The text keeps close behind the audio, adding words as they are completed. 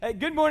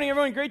Good morning,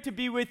 everyone. Great to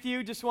be with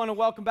you. Just want to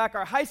welcome back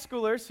our high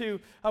schoolers who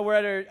were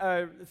at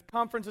our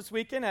conference this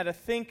weekend, at a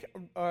Think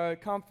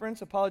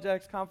conference,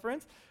 Apologetics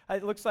conference.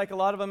 It looks like a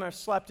lot of them have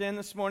slept in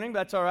this morning, but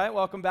that's all right.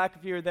 Welcome back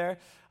if you were there.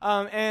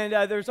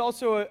 There's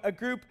also a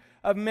group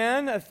of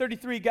men,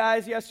 33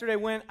 guys yesterday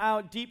went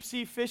out deep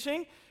sea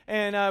fishing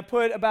and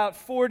put about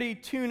 40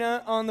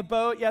 tuna on the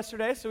boat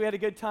yesterday, so we had a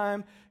good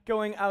time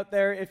going out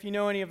there. If you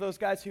know any of those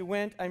guys who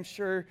went, I'm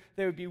sure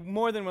they would be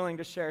more than willing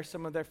to share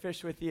some of their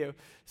fish with you.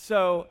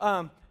 So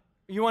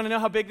you want to know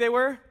how big they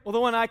were? Well,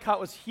 the one I caught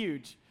was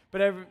huge,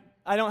 but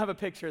I don't have a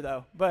picture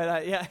though.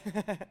 But yeah,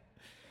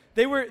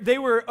 they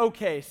were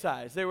okay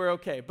size. They were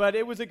okay, but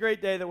it was a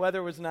great day. The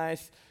weather was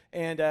nice,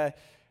 and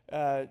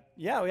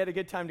yeah, we had a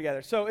good time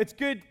together. So it's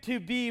good to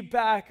be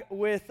back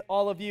with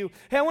all of you.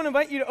 Hey, I want to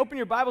invite you to open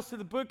your Bibles to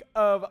the book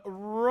of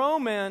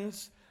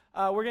Romans.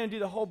 We're going to do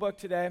the whole book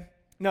today.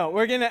 No,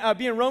 we're going to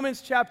be in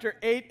Romans chapter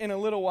 8 in a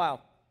little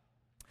while.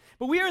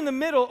 But we are in the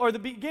middle, or the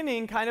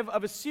beginning, kind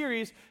of a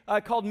series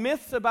called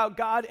Myths About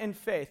God and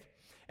Faith.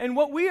 And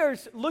what we are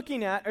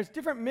looking at is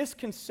different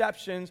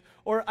misconceptions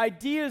or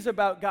ideas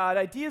about God,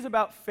 ideas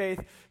about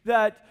faith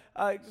that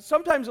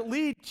sometimes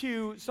lead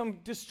to some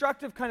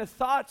destructive kind of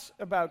thoughts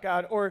about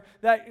God, or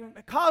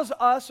that cause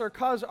us or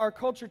cause our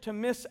culture to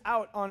miss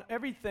out on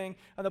everything,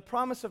 the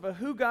promise of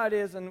who God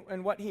is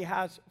and what He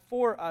has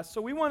for us.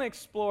 So we want to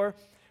explore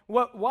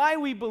why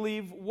we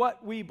believe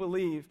what we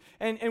believe.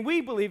 And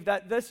we believe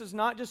that this is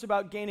not just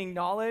about gaining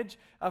knowledge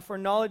for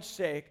knowledge's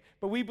sake,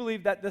 but we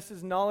believe that this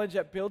is knowledge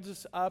that builds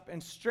us up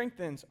and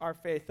strengthens our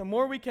faith. The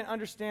more we can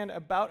understand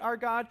about our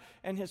God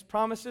and His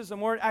promises, the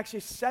more it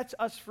actually sets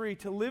us free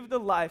to live the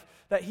life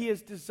that He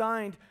has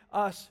designed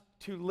us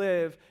to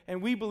live.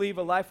 And we believe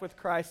a life with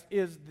Christ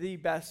is the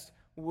best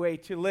way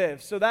to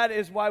live. So that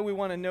is why we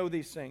want to know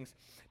these things.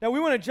 Now, we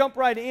want to jump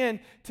right in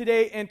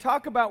today and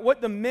talk about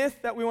what the myth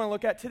that we want to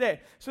look at today.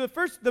 So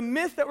the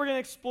myth that we're going to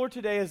explore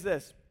today is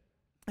this.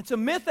 It's a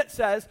myth that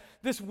says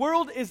this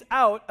world is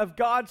out of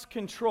God's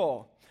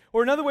control.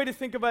 Or another way to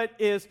think of it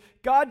is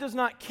God does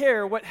not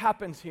care what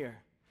happens here.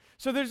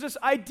 So there's this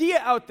idea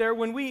out there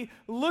when we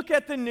look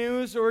at the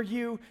news, or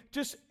you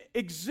just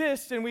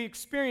exist and we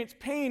experience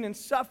pain and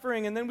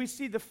suffering, and then we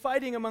see the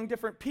fighting among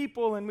different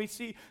people, and we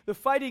see the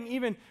fighting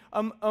even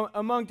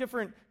among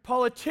different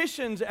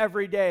politicians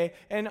every day,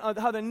 and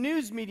how the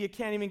news media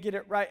can't even get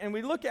it right. And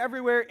we look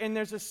everywhere, and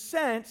there's a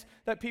sense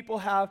that people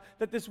have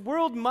that this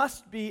world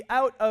must be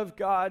out of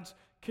God's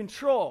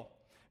control,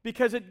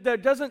 because there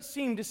doesn't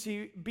seem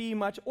to be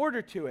much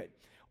order to it.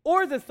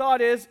 Or the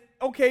thought is,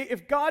 okay,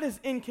 if God is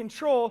in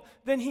control,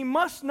 then He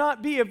must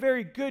not be a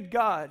very good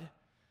God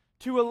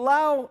to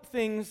allow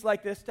things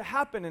like this to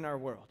happen in our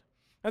world.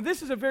 Now,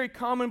 this is a very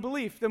common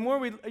belief. The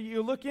more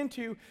you look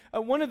into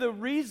one of the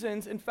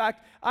reasons, in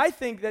fact, I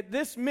think that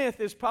this myth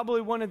is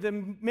probably one of the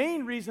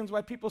main reasons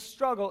why people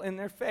struggle in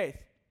their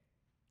faith,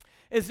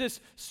 is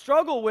this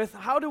struggle with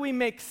how do we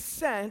make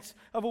sense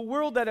of a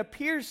world that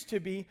appears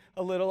to be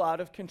a little out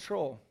of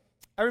control.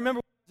 I remember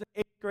when I was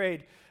in 8th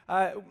grade,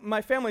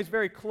 my family is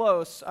very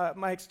close.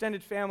 My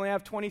extended family, I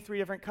have 23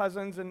 different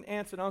cousins and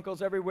aunts and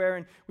uncles everywhere,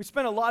 and we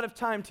spent a lot of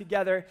time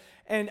together.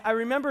 And I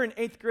remember in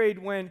 8th grade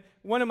when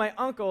one of my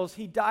uncles,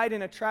 he died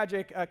in a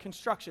tragic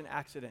construction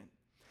accident.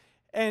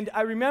 And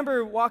I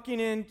remember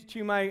walking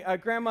into my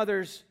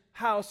grandmother's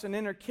house and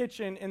in her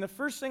kitchen, and the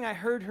first thing I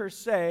heard her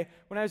say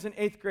when I was in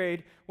 8th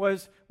grade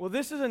was, "Well,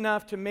 this is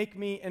enough to make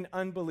me an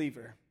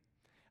unbeliever.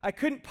 I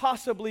couldn't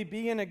possibly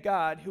believe in a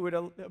God who would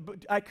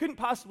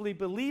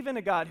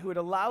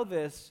allow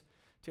this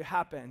to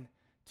happen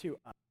to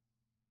us."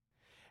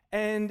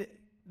 And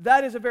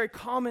that is a very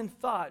common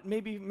thought.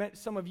 Maybe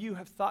some of you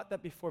have thought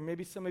that before.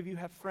 Maybe some of you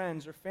have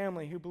friends or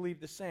family who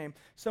believe the same.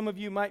 Some of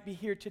you might be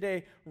here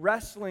today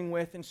wrestling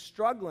with and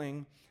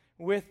struggling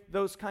with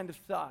those kind of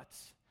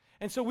thoughts.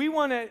 And so we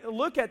want to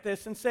look at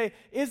this and say,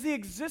 is the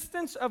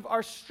existence of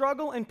our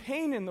struggle and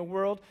pain in the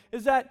world,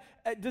 does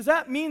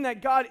that mean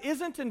that God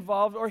isn't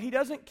involved, or He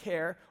doesn't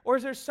care, or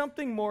is there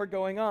something more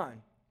going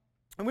on?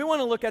 And we want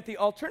to look at the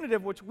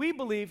alternative, which we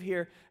believe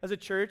here as a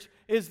church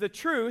is the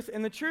truth,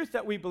 and the truth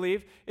that we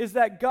believe is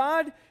that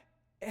God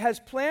has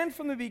planned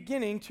from the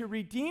beginning to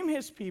redeem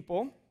His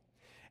people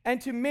and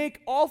to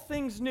make all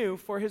things new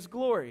for His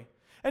glory.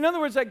 In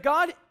other words, that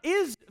God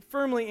is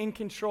firmly in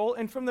control,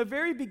 and from the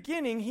very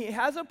beginning, He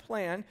has a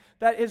plan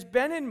that has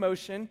been in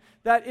motion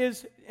that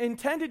is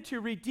intended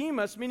to redeem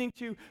us, meaning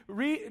to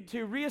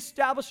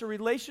reestablish a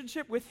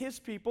relationship with His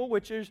people,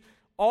 which is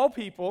all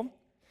people,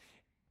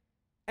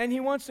 and He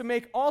wants to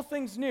make all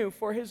things new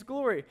for His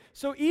glory.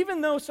 So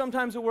even though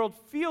sometimes the world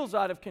feels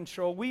out of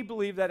control, we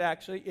believe that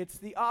actually it's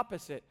the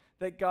opposite,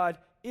 that God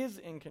is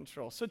in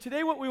control. So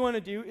today what we want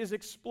to do is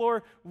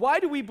explore, why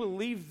do we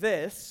believe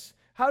this?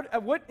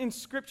 What in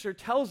Scripture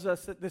tells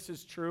us that this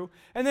is true?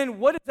 And then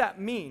what does that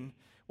mean?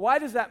 Why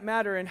does that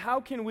matter? And how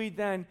can we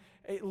then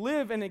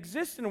live and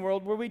exist in a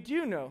world where we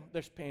do know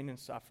there's pain and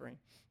suffering?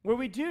 Where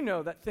we do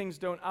know that things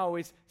don't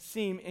always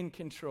seem in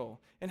control?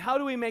 And how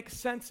do we make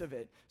sense of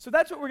it? So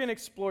that's what we're going to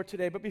explore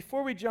today. But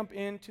before we jump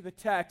into the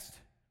text,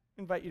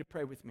 I invite you to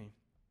pray with me.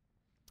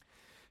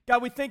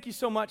 God, we thank you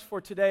so much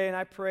for today, and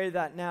I pray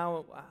that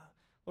now,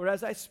 Lord,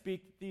 as I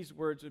speak, these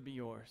words would be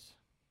yours.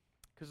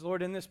 Because,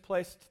 Lord, in this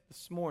place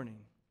this morning,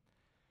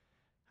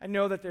 I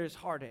know that there's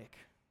heartache.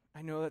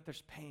 I know that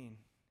there's pain.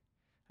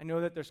 I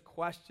know that there's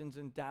questions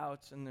and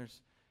doubts, and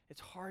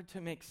it's hard to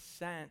make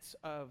sense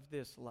of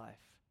this life.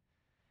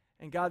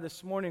 And God,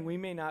 this morning, we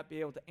may not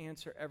be able to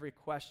answer every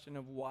question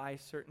of why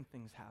certain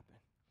things happen.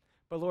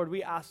 But Lord,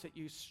 we ask that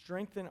you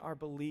strengthen our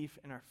belief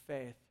and our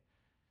faith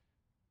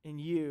in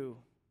you,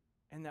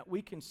 and that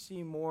we can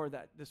see more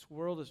that this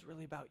world is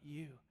really about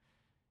you,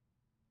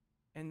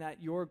 and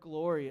that your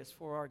glory is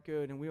for our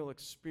good, and we will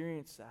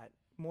experience that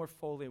more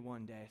fully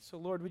one day. So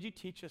Lord, would you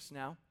teach us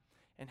now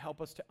and help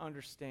us to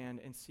understand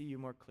and see you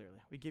more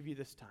clearly? We give you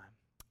this time.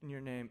 In your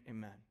name,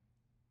 amen.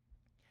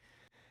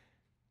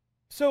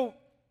 So,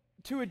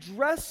 to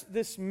address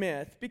this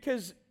myth,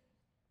 because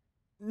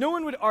no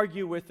one would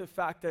argue with the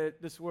fact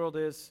that this world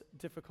is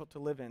difficult to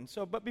live in.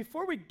 But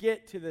before we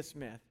get to this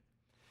myth,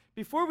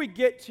 before we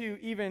get to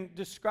even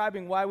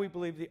describing why we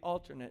believe the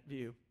alternate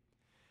view,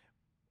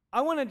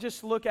 I want to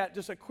just look at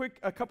just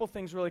a couple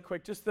things really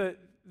quick, just the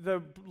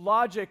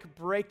logic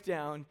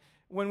breakdown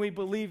when we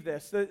believe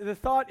this. The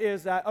thought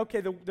is that,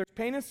 okay, there's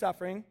pain and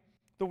suffering,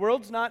 the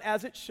world's not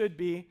as it should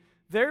be,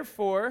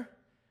 therefore,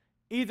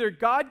 either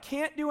God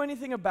can't do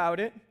anything about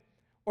it,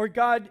 or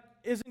God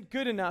isn't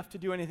good enough to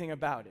do anything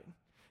about it.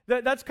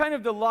 That's kind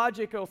of the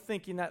logical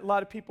thinking that a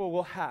lot of people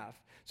will have.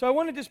 So I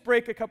want to just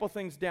break a couple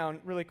things down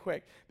really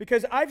quick,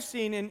 because I've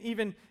seen, and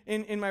even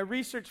in my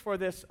research for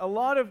this, a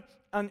lot of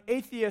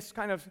atheist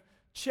kind of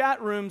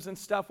chat rooms and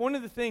stuff. One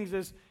of the things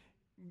is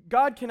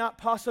God cannot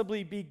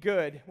possibly be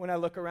good when I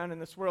look around in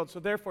this world, so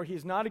therefore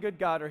he's not a good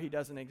God or he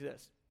doesn't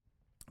exist.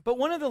 But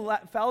one of the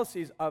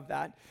fallacies of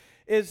that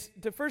is,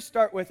 to first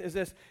start with, is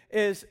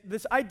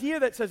this idea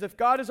that says if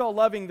God is all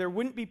loving, there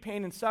wouldn't be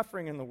pain and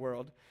suffering in the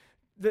world.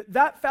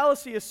 That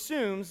fallacy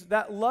assumes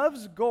that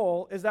love's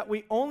goal is that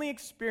we only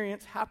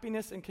experience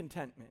happiness and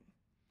contentment.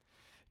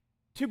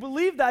 To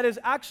believe that is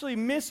actually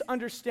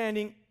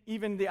misunderstanding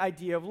even the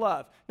idea of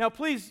love. Now,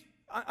 please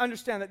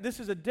understand that this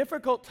is a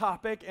difficult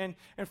topic, and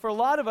for a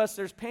lot of us,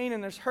 there's pain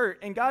and there's hurt,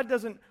 and God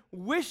doesn't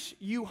wish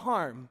you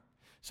harm.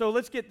 So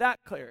let's get that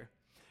clear.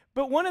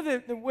 But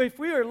if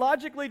we are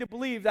logically to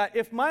believe that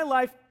if my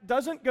life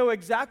doesn't go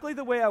exactly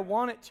the way I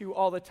want it to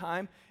all the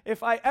time,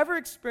 if I ever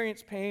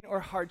experience pain or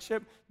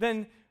hardship,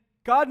 then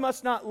God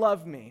must not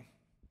love me.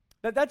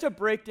 That's a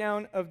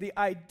breakdown of the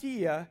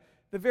idea,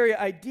 the very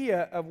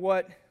idea of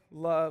what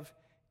love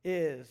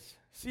is.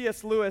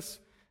 C.S. Lewis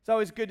is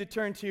always good to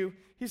turn to.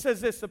 He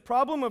says this: the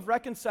problem of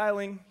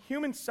reconciling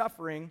human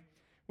suffering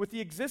with the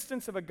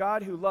existence of a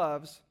God who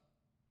loves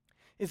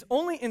is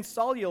only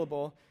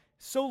insoluble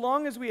so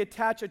long as we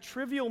attach a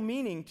trivial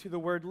meaning to the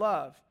word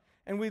love,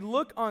 and we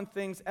look on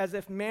things as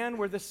if man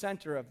were the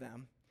center of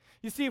them.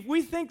 You see, if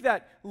we think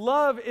that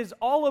love is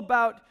all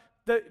about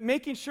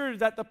making sure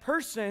that the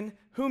person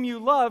whom you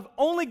love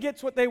only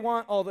gets what they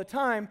want all the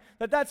time,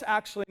 that's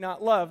actually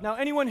not love. Now,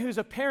 anyone who's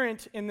a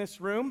parent in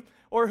this room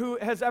or who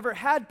has ever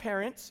had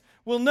parents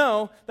will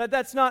know that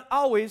that's not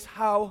always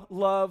how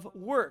love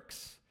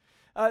works.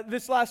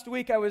 This last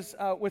week, I was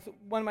with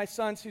one of my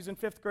sons who's in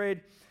 5th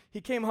grade. He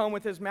came home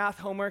with his math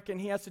homework,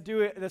 and he has to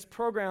do this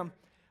program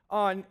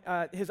on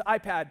his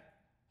iPad.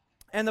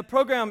 And the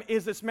program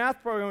is this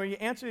math program where you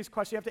answer these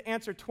questions. You have to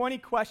answer 20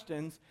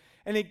 questions,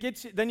 and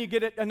then you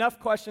get enough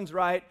questions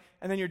right,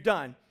 and then you're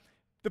done.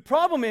 The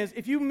problem is,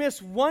 if you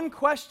miss one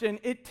question,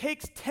 it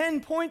takes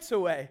 10 points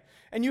away,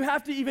 and you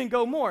have to even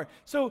go more.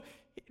 So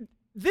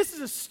this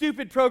is a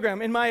stupid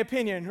program, in my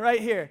opinion,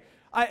 right here.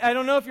 I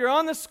don't know if you're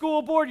on the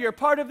school board, you're a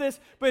part of this,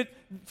 but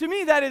to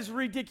me that is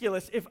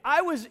ridiculous. If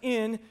I was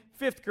in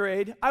 5th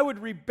grade, I would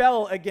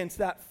rebel against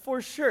that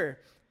for sure.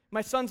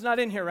 My son's not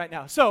in here right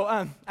now, so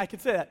I can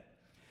say that.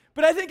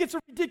 But I think it's a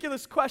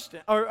ridiculous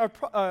question or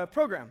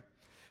program.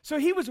 So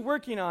he was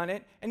working on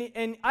it,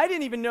 and I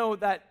didn't even know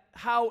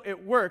how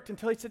it worked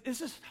until he said,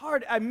 "This is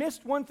hard. I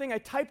missed one thing. I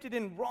typed it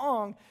in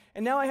wrong,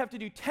 and now I have to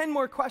do 10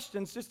 more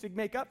questions just to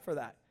make up for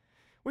that,"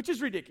 which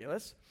is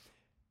ridiculous.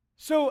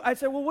 So I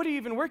said, "Well, what are you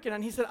even working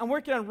on?" He said, "I'm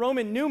working on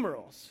Roman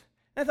numerals."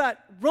 And I thought,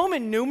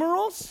 Roman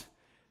numerals?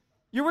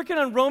 You're working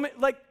on Roman,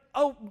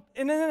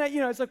 and then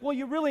it's like, well,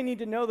 you really need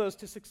to know those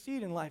to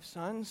succeed in life,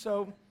 son,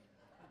 so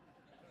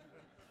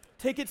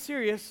take it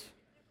serious.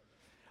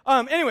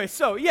 Anyway,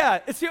 so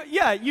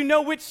you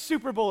know which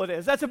Super Bowl it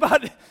is. That's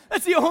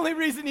the only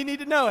reason you need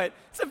to know it.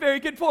 It's a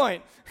very good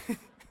point.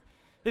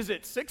 Is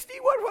it 60?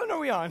 What one are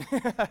we on?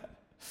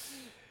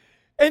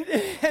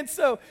 and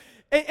so,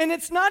 and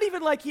it's not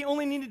even like he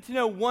only needed to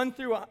know 1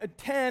 through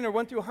 10 or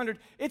 1 through 100.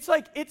 It's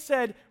like it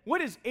said, what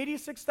is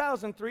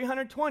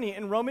 86,320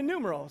 in Roman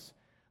numerals?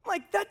 I'm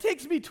like, that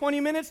takes me 20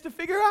 minutes to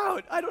figure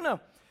out. I don't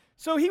know.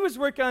 So he was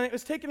working on it. It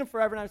was taking him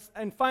forever.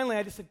 And finally,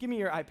 I just said, "Give me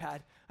your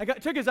iPad." I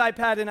took his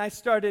iPad and I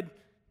started,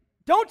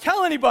 "Don't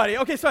tell anybody."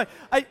 Okay, so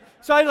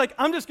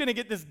I'm just going to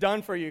get this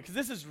done for you because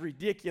this is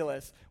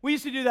ridiculous. We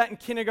used to do that in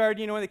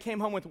kindergarten, when they came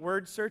home with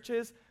word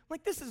searches. I'm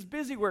like, this is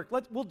busy work.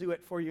 We'll do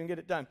it for you and get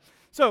it done.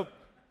 So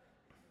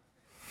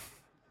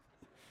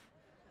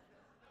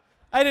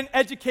I had an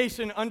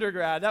education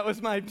undergrad. That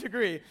was my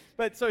degree.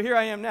 But so here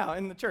I am now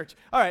in the church.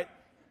 All right.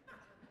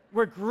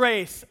 Where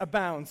grace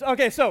abounds.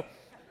 Okay, so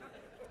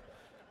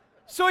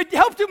I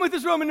helped him with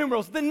his Roman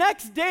numerals. The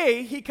next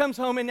day, he comes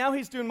home, and now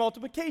he's doing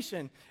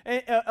multiplication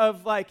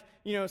of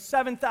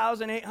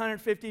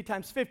 7,850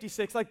 times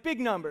 56, like big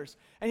numbers.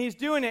 And he's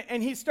doing it,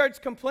 and he starts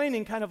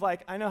complaining, kind of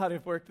like, I know how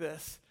to work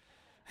this.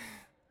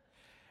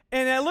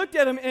 And I looked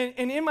at him,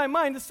 and in my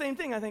mind, the same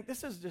thing. I think,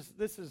 this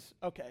is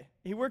okay.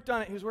 He worked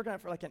on it. He was working on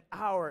it for like an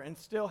hour and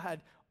still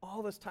had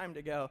all this time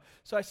to go.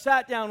 So I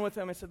sat down with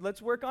him. I said,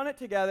 let's work on it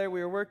together. We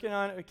were working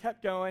on it. We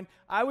kept going.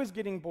 I was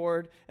getting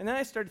bored. And then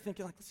I started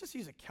thinking, like, let's just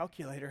use a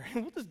calculator,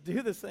 and we'll just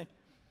do this thing.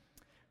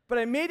 But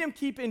I made him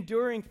keep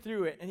enduring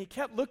through it. And he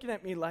kept looking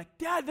at me like,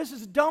 Dad, this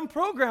is a dumb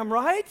program,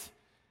 right?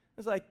 I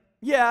was like,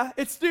 yeah,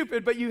 it's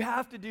stupid, but you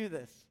have to do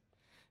this.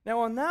 Now,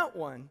 on that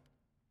one,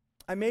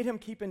 I made him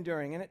keep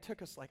enduring, and it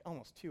took us like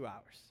almost 2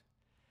 hours,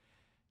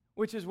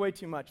 which is way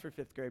too much for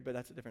 5th grade, but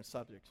that's a different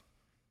subject.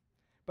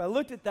 But I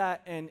looked at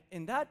that, and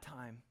in that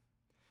time,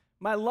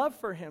 my love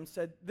for him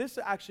said, this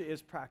actually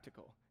is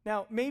practical.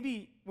 Now,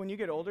 maybe when you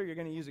get older, you're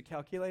going to use a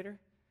calculator,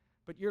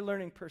 but you're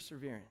learning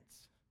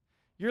perseverance.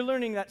 You're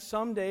learning that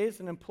some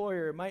days an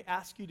employer might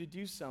ask you to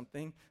do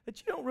something that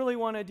you don't really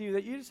want to do,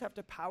 that you just have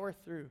to power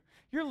through.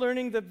 You're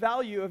learning the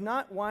value of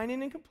not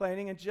whining and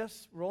complaining and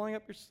just rolling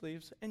up your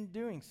sleeves and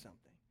doing something.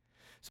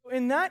 So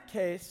in that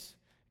case,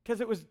 because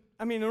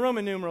the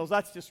Roman numerals,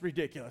 that's just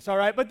ridiculous, all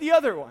right? But the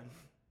other one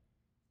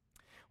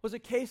was a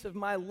case of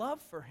my love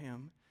for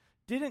him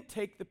didn't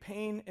take the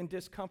pain and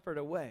discomfort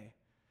away.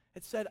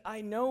 It said,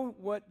 I know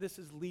what this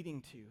is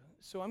leading to,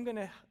 so I'm going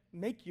to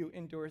make you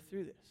endure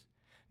through this.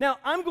 Now,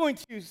 I'm going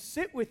to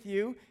sit with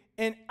you,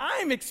 and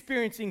I'm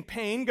experiencing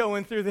pain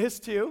going through this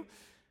too,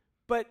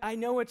 but I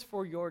know it's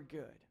for your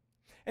good.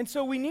 And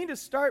so we need to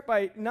start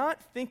by not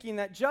thinking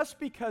that just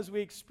because we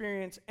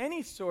experience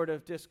any sort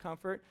of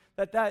discomfort,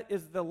 that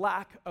is the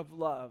lack of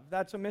love.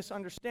 That's a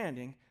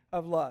misunderstanding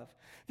of love.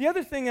 The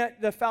other thing,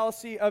 that the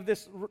fallacy of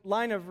this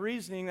line of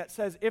reasoning that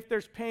says if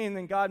there's pain,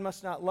 then God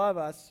must not love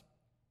us,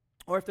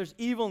 or if there's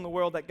evil in the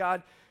world, that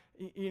God,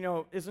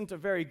 isn't a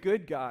very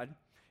good God,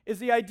 is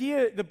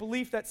the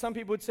belief that some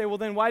people would say, well,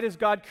 then why does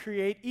God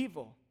create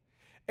evil?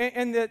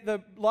 And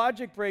the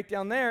logic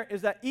breakdown there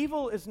is that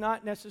evil is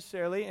not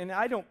necessarily, and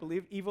I don't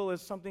believe evil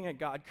is something that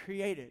God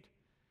created.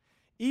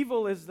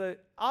 Evil is the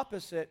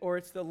opposite, or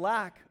it's the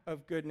lack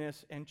of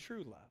goodness and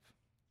true love.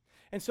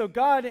 And so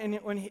God,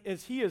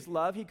 as He is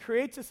love, He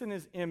creates us in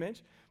His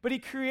image, but He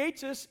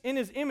creates us in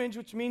His image,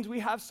 which means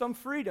we have some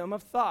freedom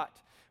of thought.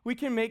 We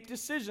can make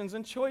decisions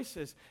and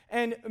choices.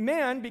 And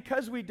man,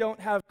 because we don't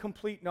have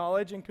complete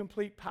knowledge and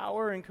complete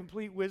power and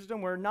complete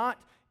wisdom, we're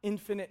not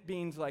infinite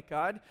beings like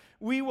God,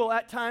 we will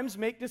at times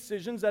make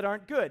decisions that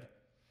aren't good.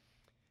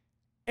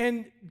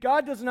 And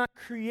God does not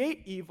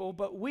create evil,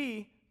 but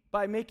we,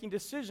 by making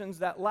decisions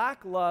that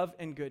lack love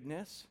and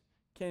goodness,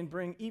 can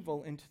bring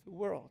evil into the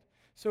world.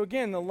 So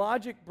again, the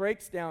logic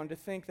breaks down to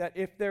think that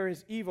if there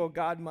is evil,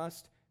 God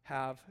must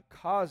have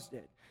caused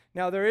it.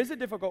 Now, there is a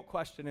difficult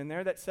question in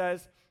there that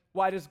says,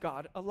 why does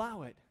God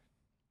allow it?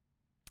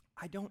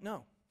 I don't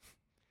know.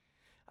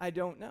 I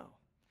don't know.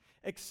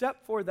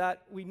 Except for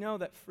that, we know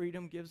that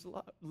freedom gives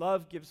love.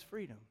 Love gives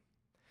freedom.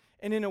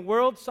 And in a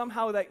world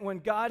somehow that when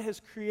God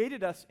has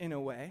created us in a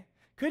way,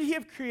 could He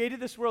have created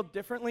this world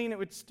differently and it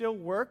would still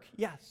work?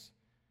 Yes.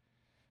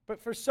 But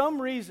for some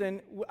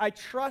reason, I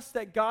trust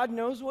that God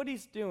knows what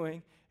He's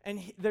doing,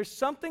 and there's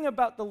something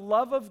about the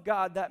love of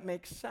God that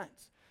makes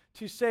sense.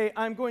 To say,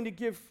 I'm going to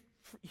give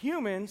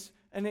humans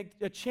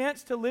a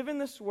chance to live in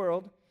this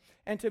world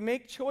and to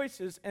make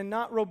choices and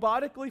not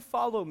robotically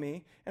follow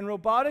me and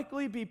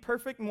robotically be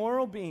perfect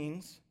moral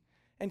beings,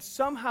 and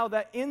somehow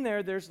that in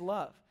there's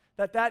love.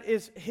 That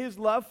is His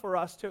love for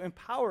us to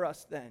empower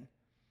us then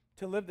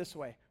to live this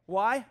way.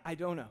 Why? I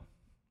don't know.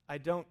 I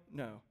don't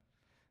know.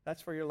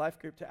 That's for your life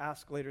group to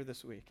ask later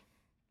this week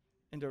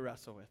and to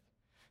wrestle with.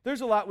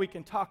 There's a lot we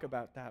can talk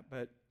about that,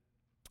 but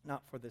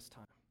not for this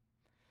time.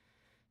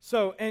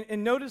 So,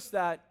 and notice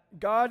that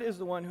God is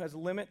the one who has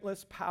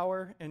limitless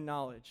power and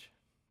knowledge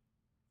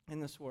in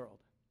this world.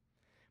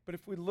 But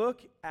if we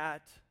look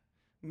at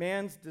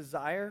man's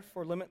desire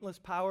for limitless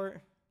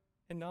power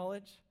and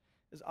knowledge,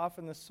 is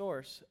often the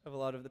source of a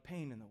lot of the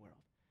pain in the world.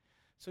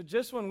 So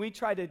just when we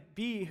try to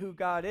be who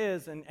God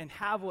is and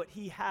have what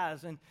He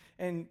has,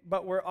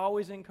 but we're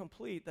always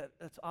incomplete,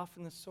 that's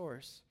often the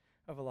source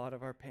of a lot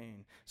of our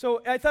pain.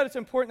 So I thought it's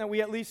important that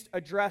we at least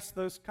address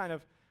those kind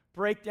of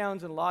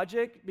breakdowns in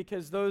logic,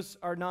 because those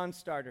are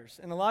non-starters.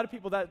 And a lot of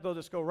people, they'll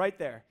just go right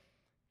there.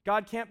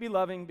 God can't be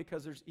loving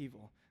because there's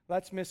evil.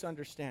 That's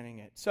misunderstanding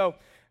it. So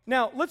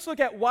now let's look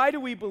at, why do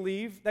we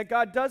believe that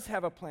God does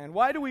have a plan?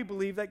 Why do we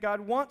believe that God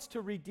wants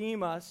to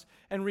redeem us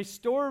and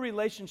restore a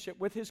relationship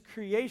with His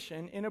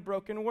creation in a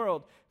broken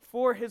world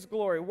for His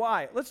glory?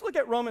 Why? Let's look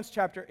at Romans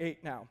chapter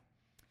 8 now.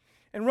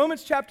 In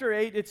Romans chapter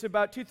 8, it's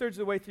about 2/3 of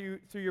the way through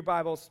your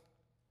Bibles.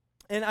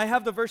 And I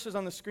have the verses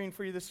on the screen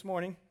for you this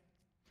morning.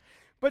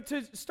 But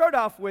to start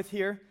off with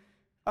here,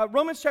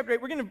 Romans chapter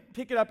 8, we're going to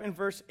pick it up in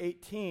verse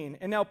 18.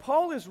 And now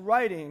Paul is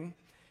writing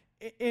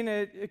in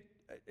a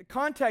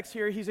context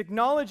here. He's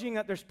acknowledging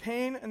that there's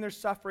pain and there's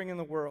suffering in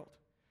the world.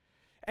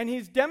 And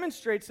he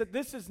demonstrates that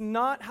this is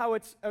not how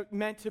it's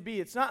meant to be.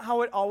 It's not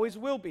how it always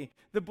will be.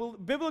 The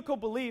biblical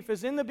belief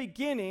is in the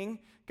beginning,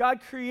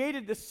 God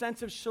created this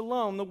sense of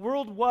shalom. The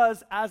world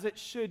was as it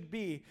should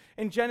be.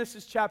 In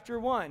Genesis chapter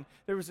 1,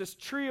 there was this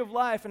tree of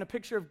life and a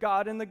picture of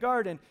God in the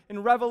garden.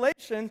 In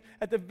Revelation,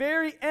 at the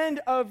very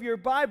end of your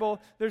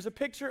Bible, there's a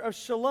picture of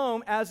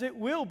shalom as it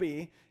will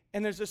be.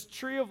 And there's this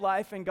tree of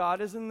life, and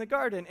God is in the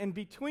garden. And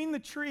between the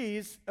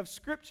trees of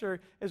Scripture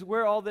is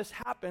where all this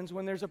happens,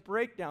 when there's a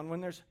breakdown,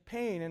 when there's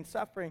pain and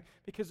suffering.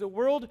 Because the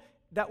world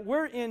that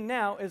we're in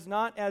now is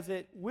not as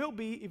it will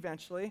be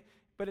eventually,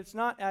 but it's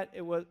not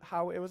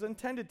how it was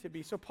intended to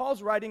be. So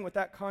Paul's writing with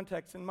that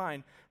context in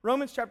mind.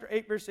 Romans chapter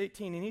 8, verse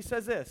 18, and he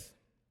says this: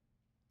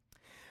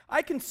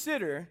 I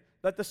consider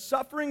that the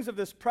sufferings of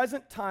this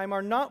present time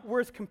are not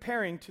worth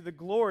comparing to the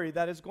glory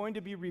that is going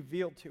to be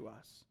revealed to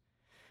us.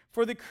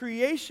 For the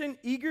creation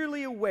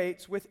eagerly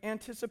awaits with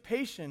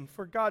anticipation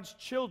for God's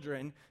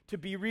children to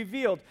be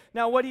revealed.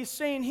 Now, what he's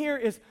saying here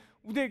is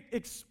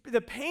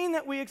the pain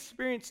that we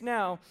experience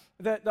now,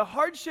 the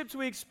hardships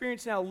we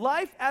experience now,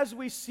 life as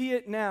we see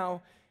it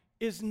now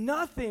is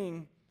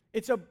nothing.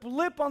 It's a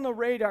blip on the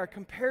radar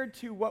compared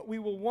to what we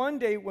will one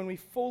day when we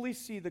fully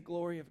see the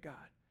glory of God.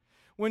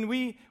 When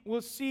we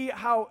will see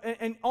how,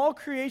 and all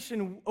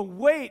creation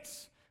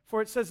awaits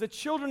for, it says, the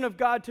children of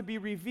God to be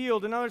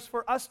revealed. In other words,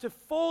 for us to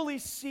fully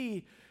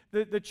see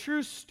the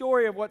true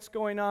story of what's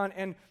going on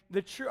and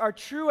our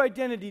true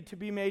identity to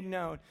be made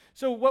known.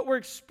 So what we're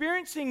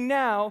experiencing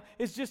now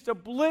is just a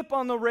blip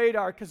on the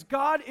radar, because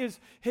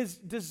His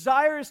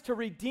desire is to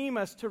redeem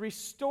us, to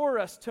restore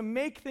us, to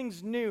make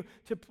things new,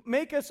 to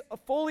make us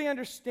fully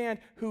understand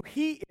who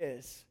He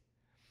is.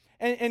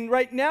 And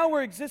right now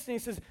we're existing. He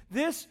says,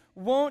 this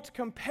won't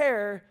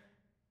compare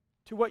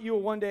to what you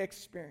will one day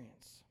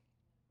experience.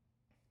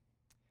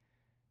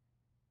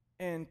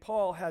 And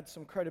Paul had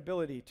some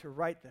credibility to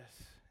write this,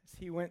 as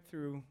he went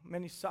through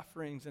many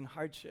sufferings and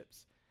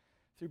hardships,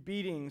 through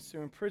beatings,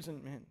 through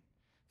imprisonment,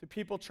 through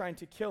people trying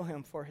to kill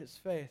him for his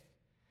faith.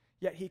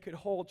 Yet he could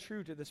hold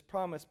true to this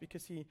promise,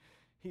 because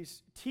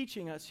he's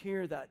teaching us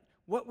here that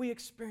what we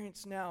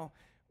experience now,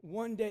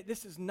 one day,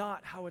 this is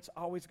not how it's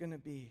always going to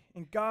be.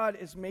 And God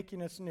is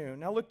making us new.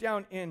 Now look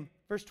down in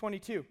verse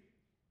 22.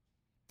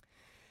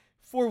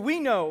 For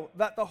we know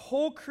that the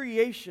whole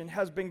creation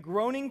has been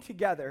groaning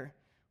together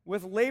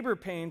with labor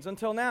pains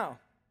until now.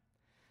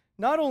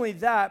 Not only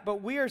that,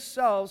 but we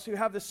ourselves who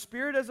have the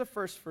Spirit as a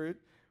firstfruit,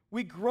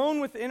 we groan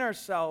within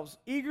ourselves,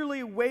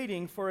 eagerly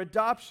waiting for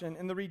adoption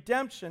and the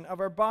redemption of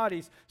our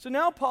bodies. So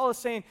now Paul is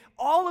saying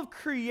all of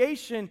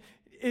creation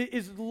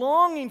is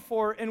longing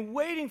for and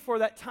waiting for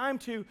that time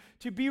to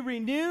be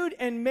renewed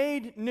and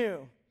made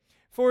new,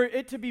 for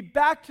it to be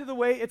back to the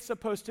way it's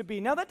supposed to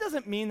be. Now that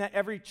doesn't mean that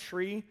every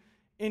tree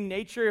in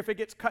nature, if it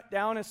gets cut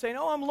down, is saying,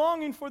 I'm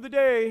longing for the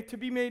day to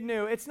be made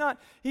new. It's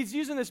not, he's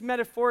using this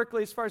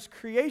metaphorically as far as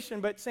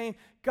creation, but saying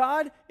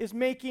God is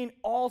making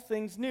all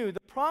things new. The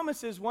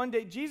promise is one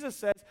day, Jesus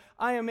says,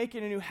 I am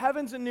making a new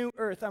heavens and new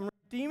earth. I'm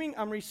redeeming,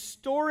 I'm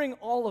restoring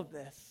all of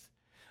this.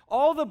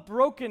 All the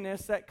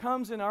brokenness that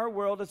comes in our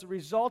world as a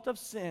result of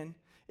sin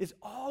is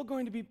all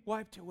going to be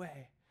wiped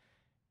away.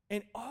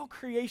 And all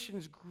creation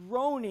is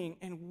groaning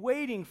and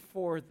waiting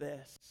for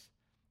this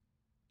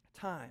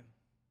time.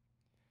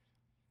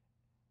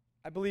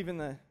 I believe in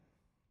the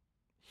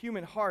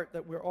human heart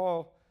that we're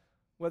all,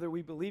 whether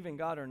we believe in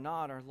God or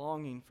not, are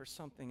longing for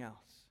something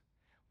else.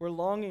 We're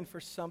longing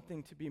for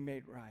something to be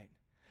made right.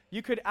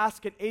 You could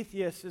ask an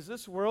atheist, is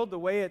this world the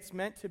way it's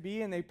meant to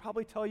be? And they'd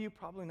probably tell you,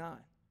 probably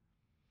not.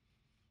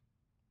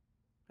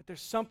 But there's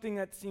something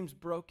that seems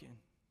broken.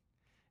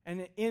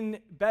 And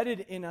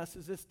embedded in us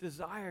is this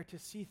desire to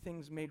see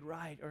things made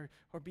right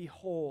or be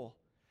whole.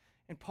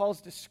 And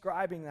Paul's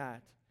describing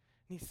that.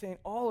 And he's saying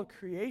all of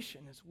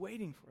creation is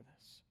waiting for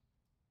this.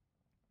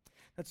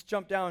 Let's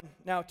jump down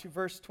now to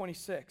verse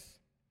 26.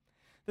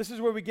 This is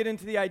where we get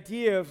into the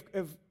idea of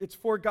it's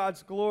for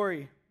God's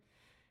glory.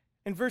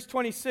 In verse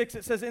 26,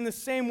 it says, in the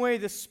same way,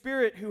 the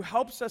Spirit who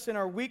helps us in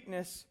our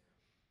weakness,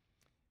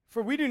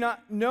 for we do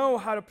not know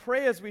how to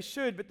pray as we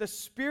should, but the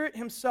Spirit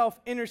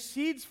Himself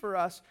intercedes for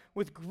us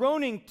with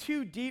groaning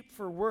too deep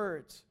for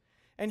words.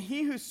 And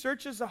He who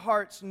searches the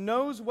hearts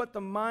knows what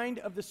the mind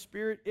of the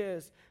Spirit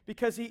is,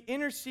 because He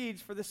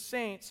intercedes for the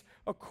saints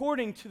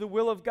according to the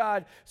will of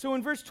God. So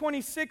in verse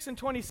 26 and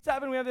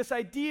 27, we have this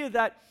idea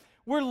that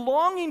we're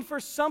longing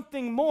for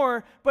something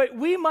more, but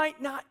we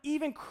might not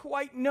even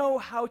quite know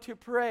how to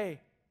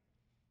pray.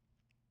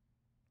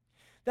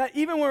 That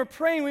even when we're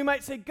praying, we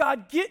might say,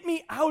 God, get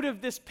me out of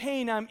this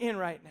pain I'm in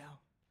right now.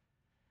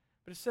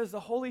 But it says the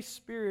Holy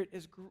Spirit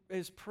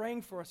is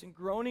praying for us and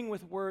groaning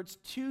with words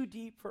too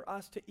deep for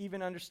us to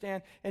even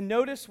understand. And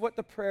notice what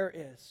the prayer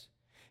is.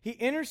 He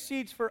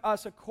intercedes for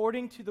us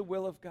according to the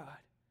will of God.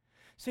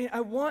 Saying,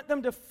 I want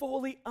them to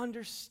fully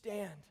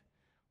understand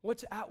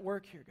What's at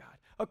work here, God?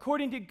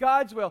 According to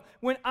God's will.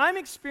 When I'm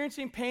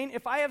experiencing pain,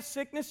 if I have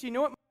sickness, you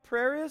know what my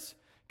prayer is?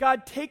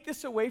 God, take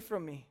this away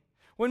from me.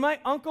 When my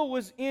uncle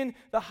was in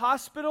the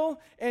hospital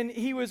and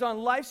he was on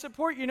life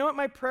support, you know what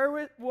my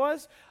prayer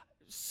was?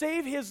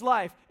 Save his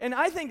life. And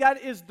I think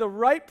that is the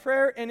right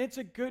prayer, and it's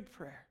a good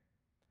prayer.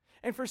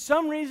 And for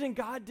some reason,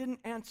 God didn't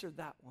answer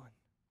that one.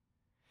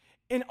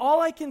 And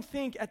all I can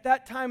think at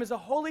that time is the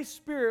Holy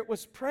Spirit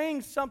was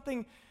praying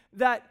something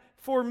that,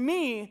 for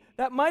me,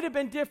 that might have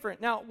been different.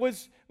 Now,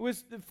 was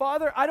the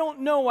Father, I don't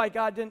know why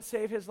God didn't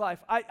save his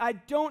life. I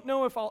don't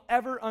know if I'll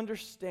ever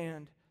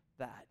understand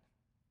that.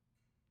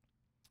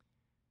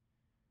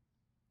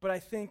 But I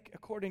think,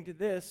 according to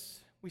this,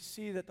 we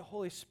see that the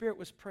Holy Spirit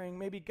was praying,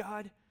 maybe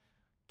God,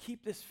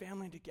 keep this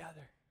family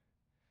together.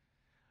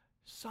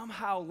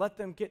 Somehow let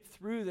them get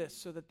through this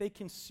so that they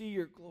can see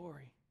your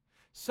glory.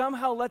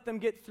 Somehow let them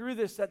get through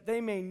this that they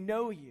may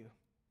know you.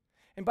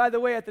 And by the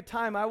way, at the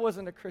time, I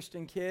wasn't a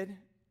Christian kid.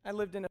 I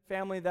lived in a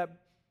family that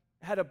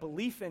had a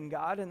belief in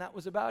God, and that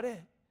was about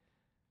it.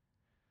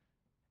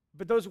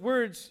 But those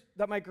words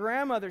that my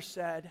grandmother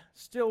said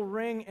still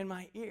ring in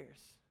my ears.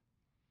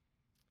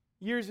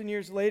 Years and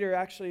years later,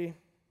 actually,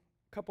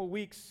 a couple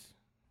weeks,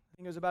 I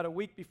think it was about a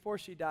week before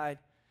she died,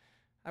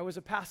 I was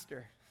a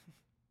pastor.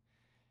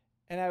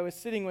 And I was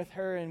sitting with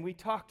her, and we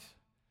talked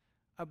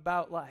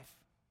about life.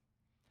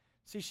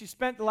 See, she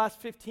spent the last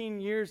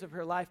 15 years of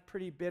her life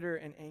pretty bitter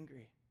and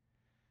angry.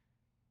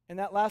 And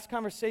that last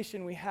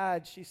conversation we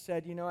had, she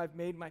said, you know, I've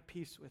made my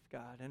peace with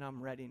God, and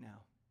I'm ready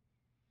now.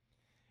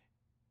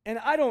 And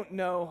I don't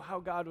know how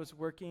God was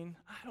working.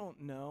 I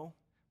don't know.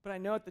 But I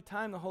know at the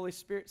time the Holy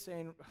Spirit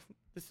saying,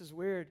 this is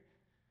weird.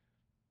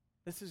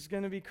 This is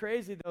going to be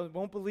crazy. They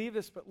won't believe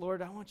this, but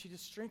Lord, I want you to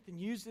strengthen.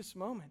 Use this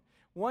moment.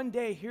 One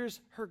day, here's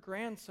her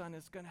grandson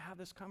is going to have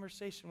this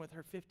conversation with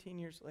her 15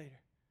 years later.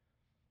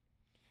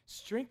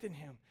 Strengthen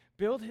him.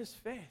 Build his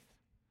faith.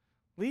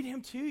 Lead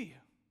him to you.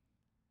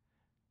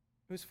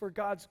 It was for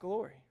God's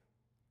glory.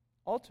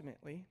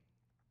 Ultimately,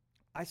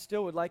 I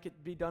still would like it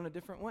to be done a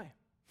different way.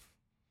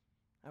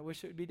 I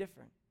wish it would be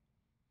different.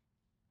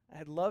 I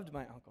had loved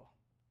my uncle.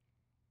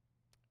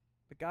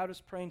 But God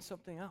was praying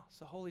something else.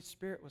 The Holy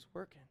Spirit was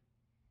working.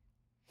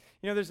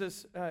 You know, there's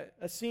this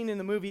a scene in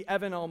the movie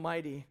Evan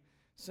Almighty.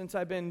 Since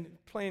I've been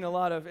playing a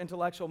lot of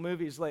intellectual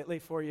movies lately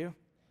for you,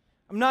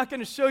 I'm not going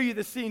to show you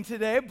the scene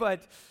today,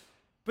 but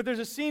there's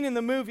a scene in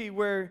the movie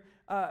where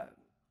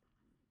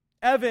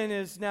Evan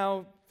is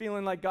now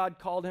feeling like God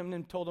called him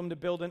and told him to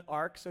build an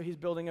ark, so he's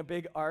building a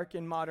big ark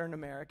in modern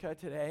America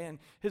today, and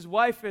his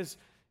wife is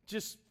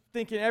just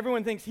thinking,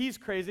 everyone thinks he's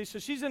crazy, so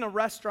she's in a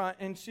restaurant,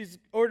 and she's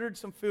ordered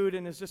some food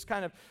and is just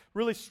kind of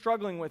really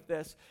struggling with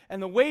this,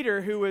 and the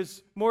waiter, who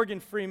is Morgan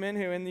Freeman,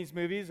 who in these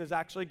movies is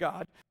actually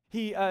God,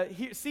 he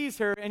sees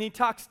her, and he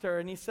talks to her,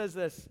 and he says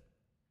this.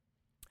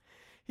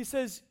 He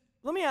says,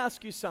 let me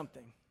ask you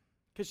something,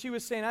 because she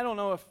was saying, I don't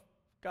know if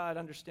God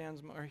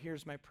understands or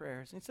hears my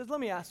prayers, and he says, let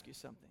me ask you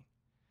something.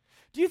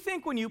 Do you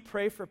think when you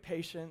pray for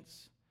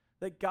patience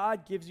that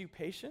God gives you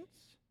patience?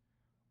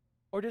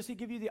 Or does he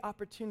give you the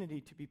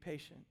opportunity to be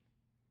patient?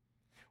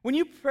 When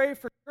you pray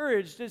for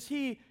courage, does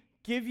he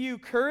give you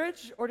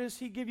courage, or does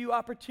he give you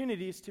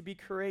opportunities to be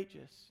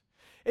courageous?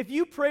 If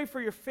you pray for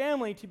your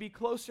family to be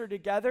closer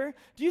together,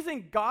 do you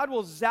think God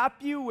will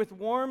zap you with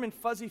warm and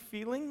fuzzy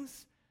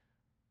feelings?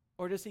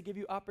 Or does he give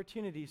you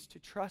opportunities to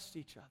trust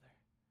each other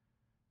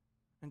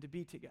and to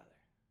be together?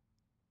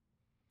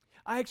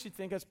 I actually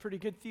think that's pretty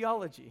good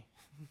theology.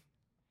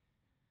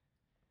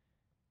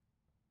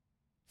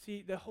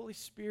 See, the Holy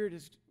Spirit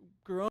is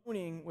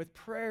groaning with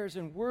prayers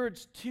and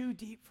words too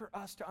deep for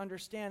us to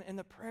understand. And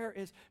the prayer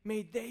is,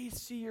 may they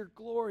see your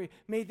glory.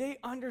 May they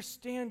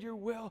understand your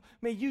will.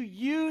 May you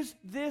use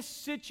this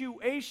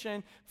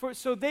situation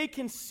so they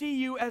can see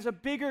you as a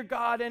bigger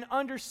God and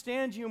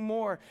understand you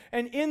more.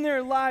 And in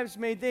their lives,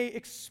 may they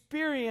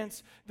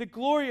experience the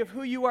glory of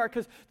who you are.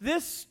 Because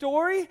this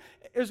story,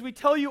 as we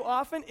tell you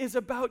often, is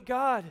about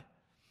God.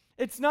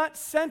 It's not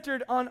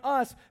centered on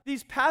us.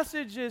 These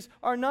passages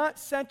are not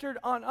centered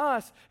on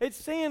us. It's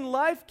saying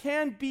life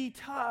can be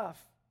tough,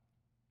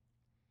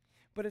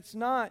 but it's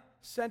not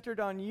centered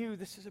on you.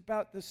 This is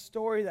about the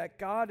story that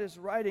God is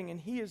writing, and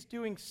he is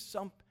doing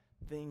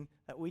something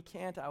that we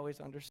can't always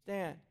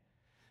understand.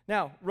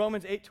 Now,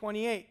 Romans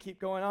 8:28, keep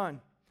going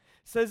on,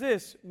 says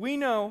this, we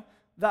know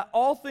that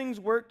all things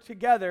work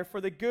together for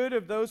the good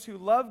of those who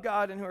love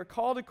God and who are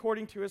called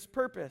according to his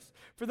purpose.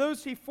 For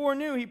those he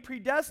foreknew, he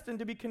predestined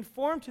to be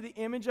conformed to the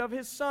image of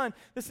his Son.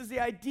 This is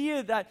the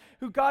idea that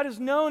who God has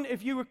known,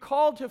 if you were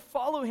called to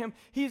follow him,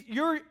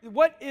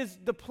 what is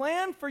the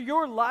plan for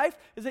your life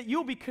is that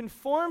you'll be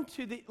conformed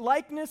to the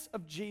likeness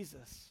of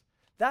Jesus.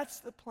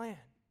 That's the plan.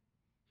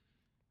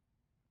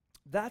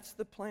 That's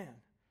the plan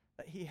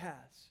that he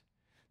has.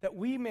 That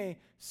we may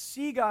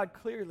see God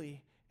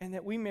clearly and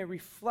that we may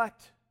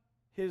reflect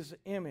his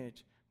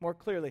image more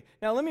clearly.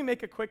 Now, let me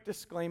make a quick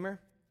disclaimer.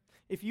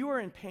 If you are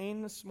in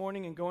pain this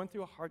morning and going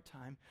through a hard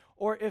time,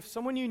 or if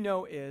someone you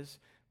know is,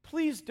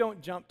 please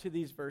don't jump to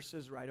these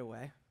verses right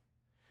away.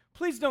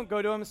 Please don't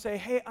go to him and say,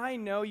 hey, I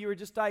know you were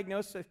just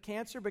diagnosed with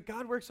cancer, but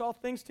God works all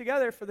things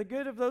together for the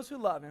good of those who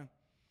love him.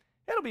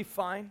 It'll be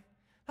fine.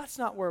 That's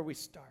not where we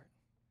start.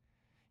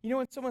 You know,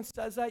 when someone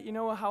says that, you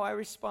know how I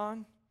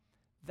respond?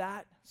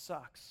 That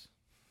sucks.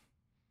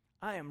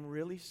 I am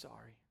really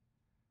sorry.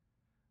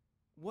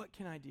 What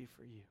can I do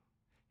for you?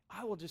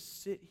 I will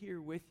just sit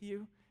here with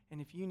you, and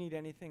if you need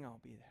anything,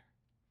 I'll be there.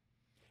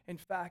 In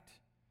fact,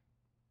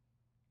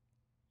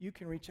 you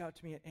can reach out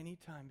to me at any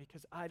time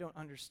because I don't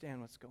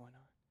understand what's going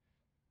on.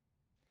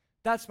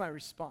 That's my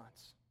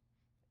response.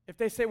 If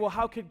they say, well,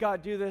 how could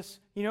God do this?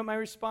 You know what my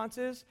response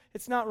is?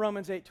 It's not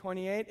Romans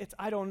 8:28. It's,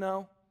 I don't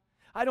know.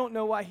 I don't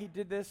know why he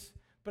did this,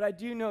 but I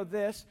do know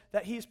this,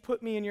 that he's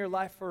put me in your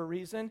life for a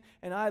reason,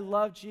 and I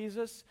love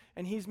Jesus,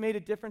 and he's made a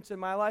difference in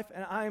my life,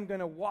 and I am going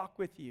to walk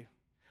with you.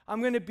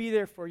 I'm going to be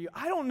there for you.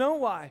 I don't know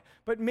why,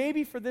 but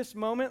maybe for this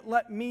moment,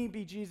 let me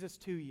be Jesus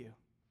to you.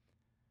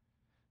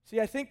 See,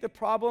 I think the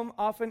problem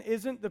often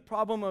isn't the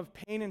problem of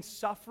pain and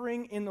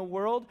suffering in the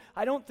world.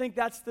 I don't think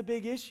that's the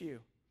big issue.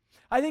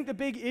 I think the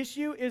big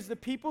issue is the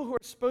people who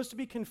are supposed to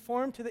be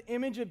conformed to the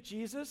image of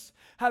Jesus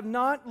have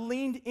not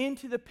leaned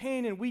into the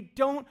pain, and we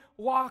don't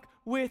walk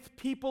with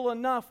people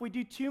enough. We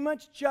do too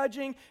much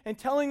judging and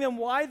telling them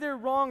why they're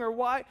wrong or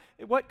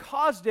what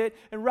caused it,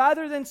 and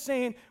rather than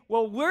saying,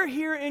 well, we're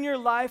here in your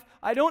life,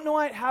 I don't know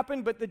why it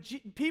happened, but the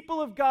people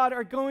of God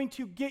are going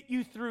to get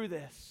you through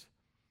this.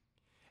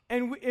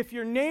 And if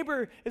your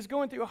neighbor is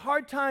going through a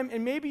hard time,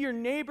 and maybe your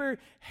neighbor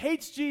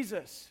hates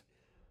Jesus,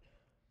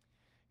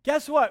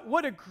 guess what?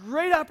 What a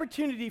great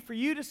opportunity for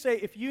you to say,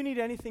 if you need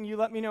anything, you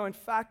let me know. In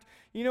fact,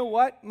 you know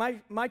what?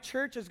 My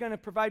church is going to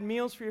provide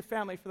meals for your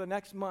family for the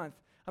next month.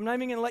 I'm not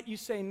even going to let you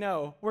say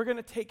no. We're going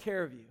to take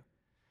care of you.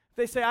 If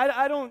they say,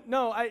 I don't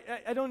know,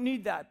 I don't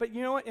need that. But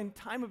you know what? In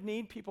time of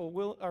need,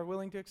 people are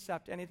willing to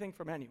accept anything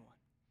from anyone.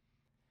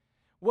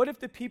 What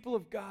if the people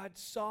of God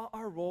saw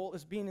our role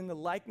as being in the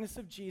likeness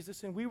of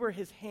Jesus, and we were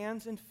his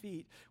hands and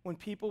feet when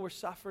people were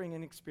suffering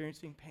and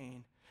experiencing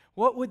pain?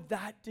 What would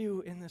that do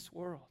in this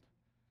world?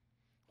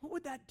 What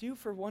would that do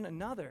for one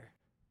another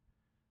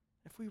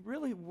if we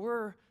really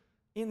were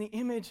in the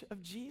image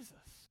of Jesus?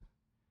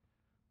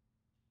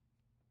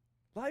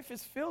 Life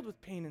is filled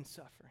with pain and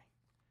suffering.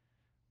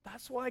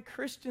 That's why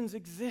Christians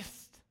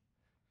exist,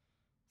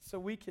 so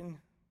we can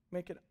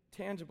make a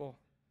tangible,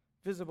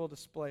 visible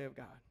display of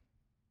God.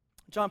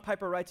 John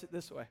Piper writes it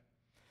this way: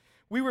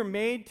 we were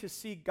made to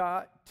see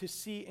God, to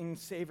see and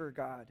savor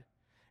God,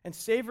 and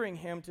savoring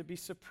him to be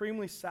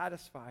supremely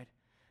satisfied,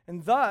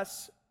 and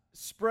thus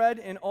spread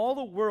in all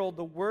the world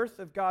the worth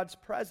of God's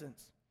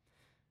presence.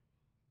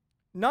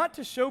 Not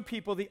to show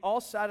people the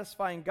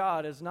all-satisfying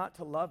God is not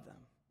to love them.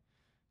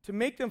 To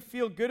make them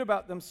feel good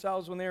about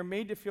themselves when they are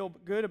made to feel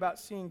good about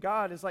seeing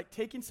God is like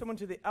taking someone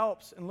to the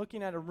Alps and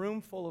looking at a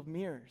room full of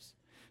mirrors.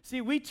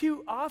 See, we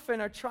too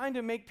often are trying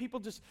to make people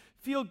just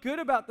feel good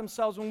about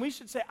themselves when we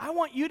should say, I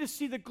want you to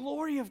see the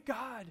glory of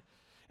God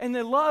and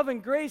the love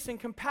and grace and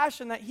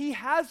compassion that he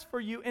has for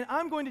you, and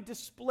I'm going to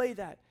display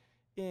that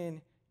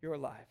in your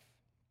life.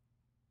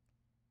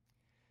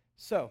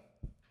 So,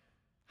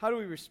 how do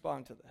we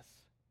respond to this?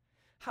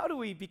 How do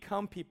we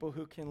become people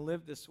who can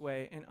live this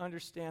way and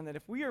understand that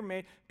if we are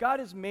made,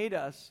 God has made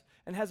us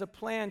and has a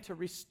plan to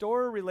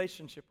restore a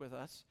relationship with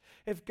us.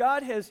 If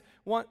God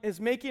is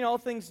making all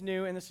things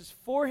new and this is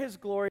for his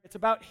glory, it's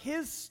about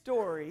his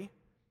story,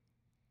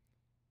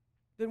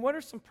 then what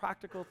are some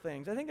practical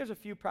things? I think there's a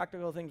few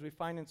practical things we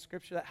find in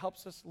Scripture that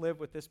helps us live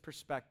with this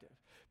perspective.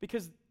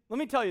 Because let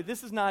me tell you,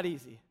 this is not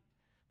easy.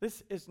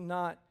 This is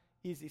not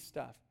easy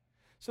stuff.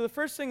 So the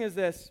first thing is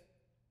this,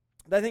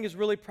 that I think is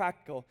really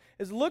practical,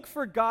 is look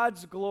for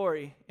God's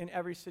glory in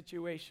every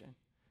situation.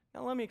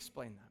 Now let me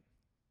explain that.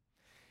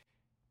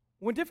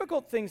 When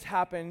difficult things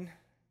happen,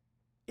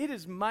 it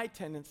is my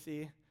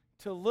tendency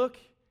to look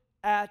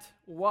at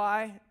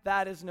why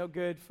that is no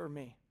good for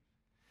me,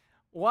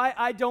 why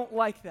I don't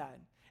like that.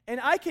 And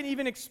I can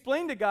even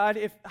explain to God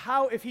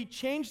if he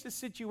changed the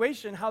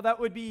situation, how that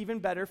would be even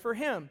better for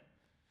him.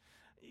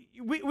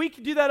 We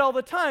could do that all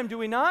the time, do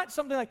we not?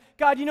 Something like,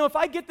 God, if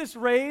I get this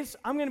raise,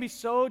 I'm going to be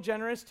so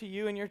generous to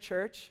you and your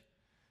church.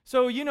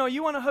 So,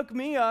 you want to hook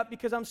me up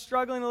because I'm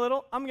struggling a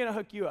little, I'm going to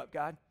hook you up,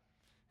 God.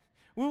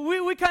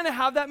 We kind of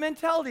have that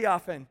mentality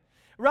often.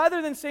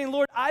 Rather than saying,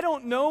 Lord, I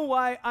don't know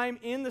why I'm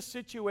in the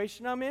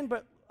situation I'm in,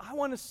 but I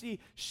want to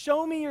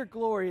show me your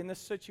glory in this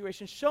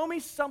situation. Show me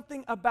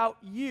something about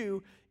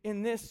you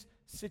in this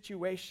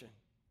situation.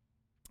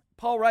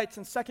 Paul writes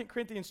in 2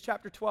 Corinthians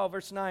chapter 12,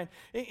 verse 9.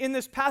 In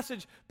this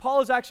passage,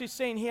 Paul is actually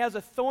saying he has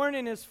a thorn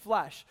in his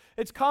flesh.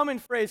 It's a common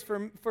phrase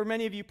for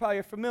many of you probably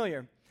are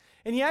familiar.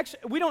 And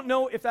we don't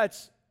know if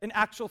that's an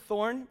actual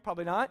thorn,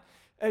 probably not.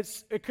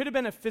 It could have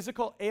been a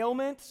physical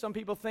ailment. Some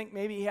people think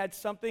maybe he had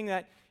something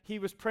that he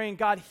was praying,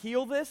 God,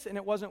 heal this, and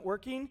it wasn't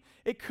working.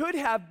 It could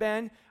have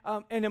been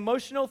an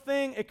emotional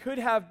thing. It could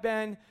have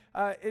been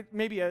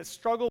maybe a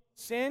struggle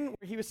with sin,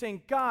 where he was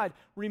saying, God,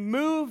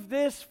 remove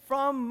this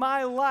from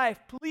my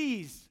life,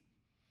 please.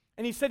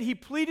 And he said he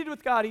pleaded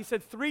with God. He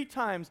said 3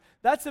 times.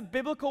 That's a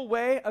biblical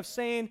way of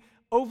saying,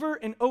 over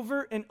and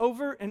over and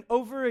over and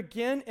over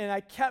again, and I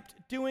kept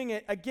doing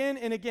it again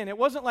and again. It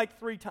wasn't like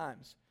 3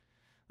 times.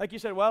 Like you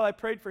said, well, I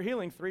prayed for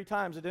healing 3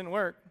 times. It didn't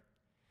work.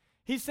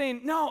 He's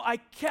saying, no, I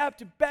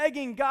kept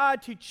begging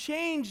God to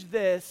change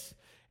this,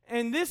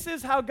 and this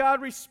is how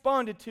God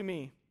responded to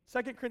me.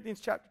 2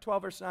 Corinthians chapter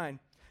 12, verse 9.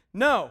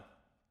 No.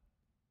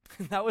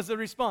 That was the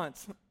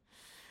response.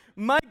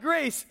 My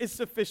grace is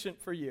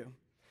sufficient for you,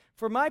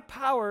 for my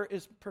power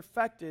is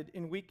perfected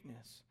in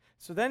weakness.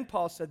 So then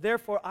Paul said,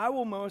 therefore I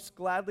will most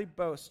gladly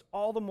boast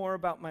all the more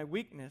about my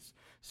weakness,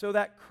 so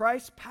that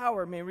Christ's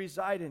power may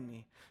reside in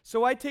me.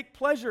 So I take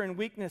pleasure in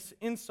weakness,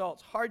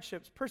 insults,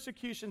 hardships,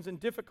 persecutions, and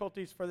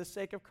difficulties for the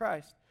sake of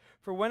Christ.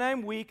 For when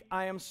I'm weak,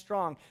 I am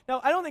strong.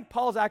 Now, I don't think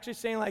Paul's actually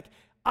saying like,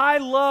 I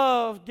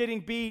love getting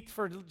beat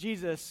for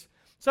Jesus.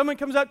 Someone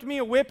comes up to me,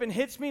 a whip, and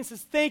hits me and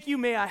says, thank you,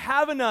 may I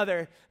have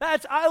another.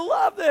 I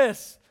love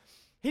this.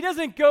 He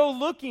doesn't go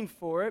looking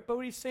for it, but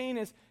what he's saying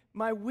is,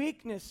 my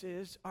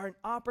weaknesses are an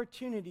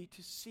opportunity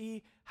to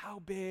see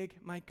how big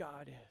my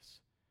God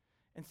is.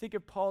 And think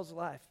of Paul's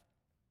life,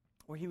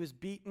 where he was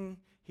beaten,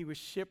 he was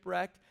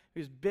shipwrecked, he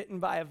was bitten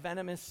by a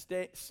venomous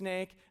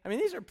snake. I mean,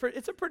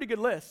 it's a pretty good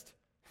list.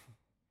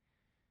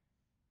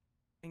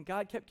 And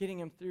God kept getting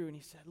him through, and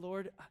he said,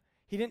 Lord,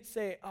 he didn't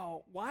say,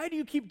 oh, why do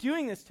you keep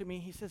doing this to me?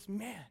 He says,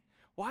 man,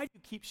 why do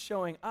you keep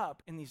showing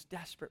up in these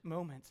desperate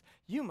moments?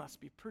 You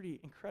must be pretty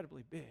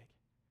incredibly big.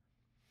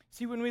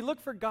 See, when we look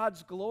for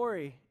God's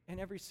glory in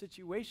every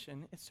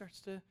situation, it starts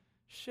to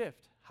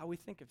shift how we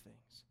think of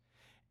things.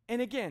 And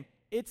again,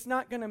 it's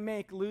not going to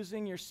make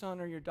losing your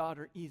son or your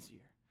daughter easier.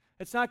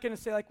 It's not going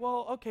to say like,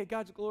 well, okay,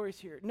 God's glory is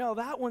here. No,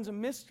 that one's a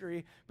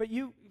mystery, but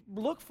you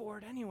look for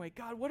it anyway.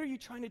 God, what are you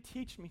trying to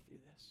teach me through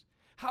this?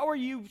 How are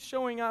you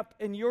showing up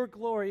in your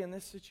glory in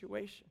this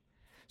situation?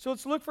 So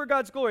let's look for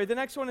God's glory. The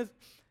next one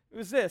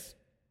is this.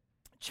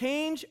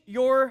 Change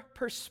your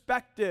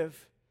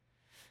perspective.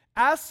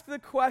 Ask the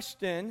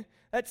question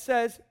that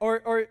says,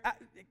 or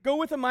go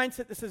with a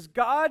mindset that says,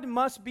 God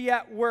must be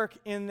at work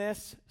in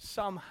this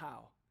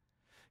somehow.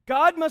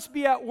 God must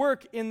be at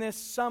work in this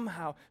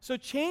somehow. So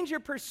change your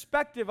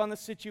perspective on the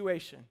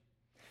situation.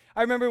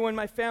 I remember when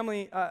my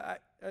family, I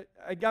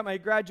got my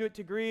graduate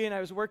degree and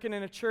I was working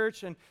in a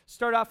church and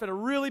started off at a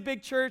really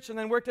big church and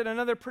then worked at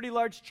another pretty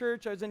large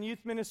church. I was in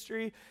youth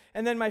ministry.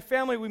 And then my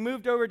family, we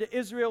moved over to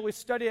Israel. We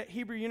studied at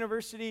Hebrew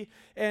University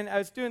and I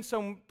was doing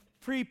some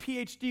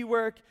pre-PhD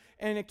work,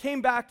 and it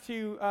came back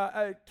to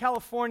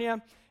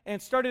California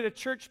and started a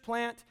church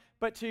plant,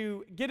 but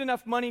to get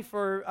enough money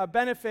for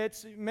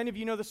benefits, many of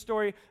you know the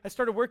story, I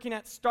started working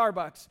at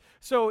Starbucks.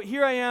 So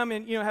here I am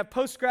and have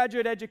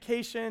postgraduate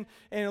education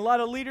and a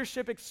lot of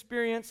leadership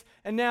experience,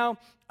 and now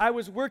I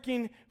was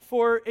working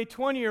for a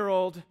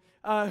 20-year-old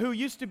who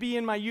used to be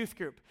in my youth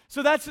group.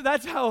 So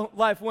that's how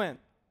life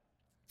went.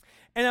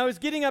 And I was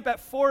getting up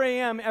at 4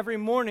 a.m. every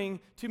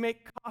morning to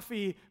make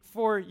coffee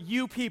for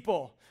you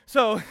people.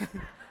 So,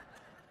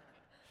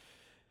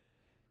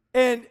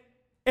 and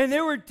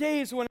there were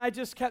days when I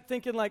just kept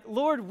thinking, like,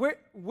 Lord,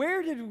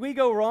 where did we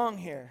go wrong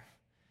here?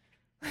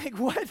 Like,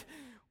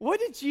 what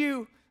did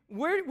you,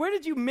 where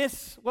did you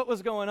miss what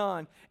was going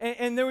on?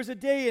 And there was a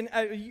day, and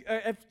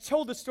I've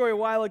told the story a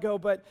while ago,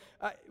 but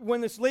when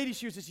this lady,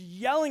 she was just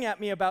yelling at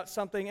me about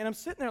something, and I'm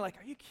sitting there like,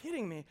 are you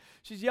kidding me?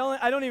 She's yelling.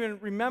 I don't even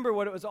remember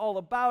what it was all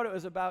about. It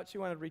was about she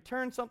wanted to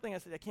return something. I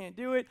said, I can't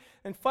do it.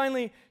 And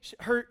finally,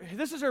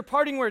 this is her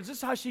parting words. This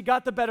is how she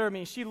got the better of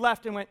me. She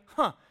left and went,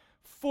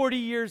 40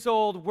 years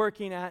old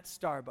working at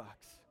Starbucks.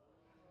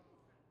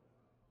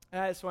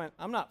 And I just went,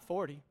 I'm not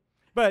 40,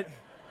 but...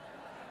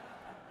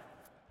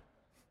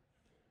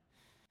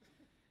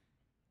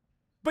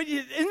 But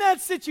in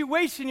that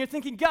situation, you're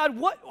thinking, God,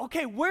 what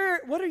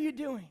are you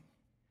doing?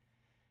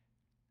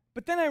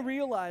 But then I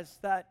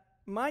realized that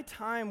my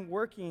time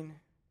working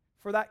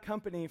for that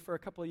company for a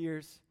couple of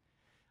years,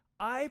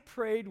 I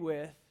prayed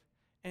with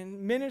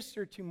and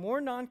ministered to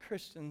more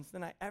non-Christians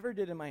than I ever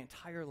did in my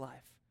entire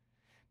life.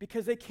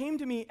 Because they came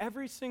to me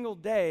every single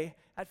day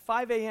at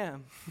 5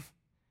 a.m.,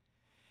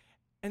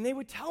 and they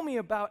would tell me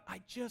about, I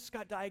just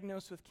got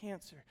diagnosed with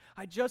cancer.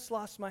 I just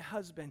lost my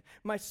husband.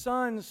 My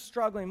son's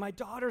struggling. My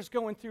daughter's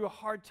going through a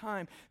hard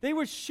time. They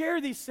would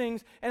share these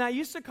things, and I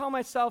used to call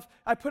myself,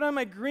 I put on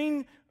my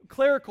green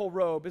clerical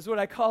robe, is what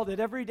I called it,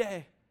 every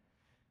day.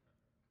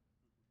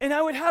 And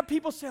I would have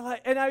people say,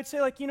 and I would say,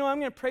 I'm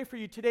going to pray for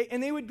you today.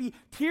 And they would be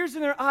tears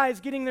in their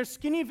eyes getting their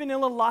skinny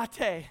vanilla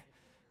latte.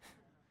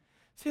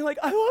 Saying,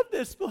 I love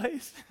this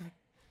place.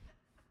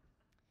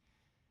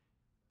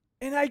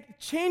 And I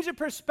change the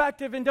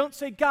perspective and don't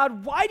say,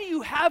 God, why do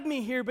you have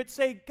me here? But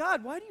say,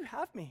 God, why do you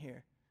have me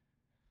here?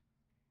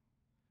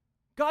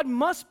 God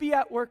must be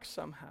at work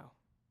somehow.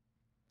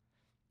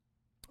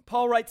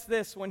 Paul writes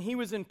this when he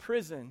was in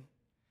prison.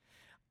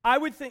 I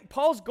would think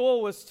Paul's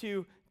goal was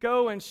to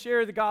go and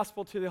share the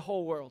gospel to the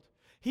whole world.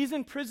 He's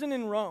in prison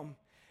in Rome.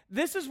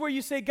 This is where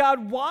you say,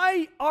 God,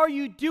 why are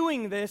you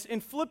doing this?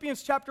 In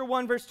Philippians chapter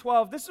 1, verse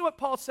 12, this is what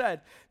Paul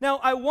said. Now,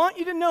 I want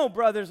you to know,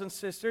 brothers and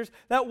sisters,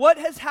 that what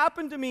has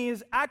happened to me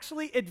has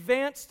actually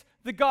advanced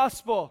the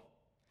gospel.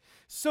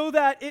 so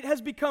that it has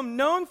become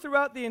known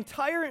throughout the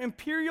entire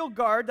imperial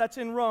guard that's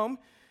in Rome,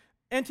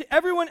 and to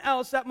everyone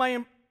else that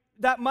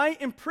my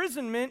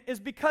imprisonment is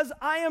because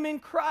I am in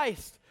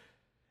Christ.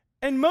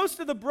 And most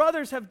of the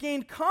brothers have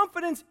gained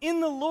confidence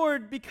in the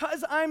Lord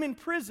because I'm in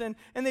prison,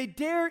 and they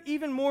dare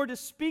even more to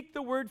speak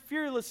the word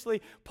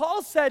fearlessly.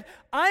 Paul said,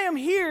 I am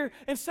here.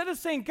 Instead of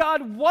saying,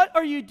 God, what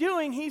are you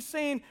doing? He's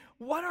saying,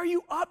 what are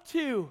you up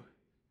to?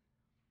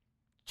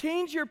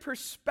 Change your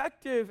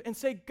perspective and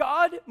say,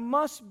 God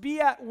must be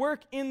at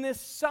work in this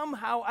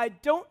somehow. I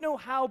don't know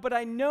how, but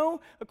I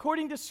know,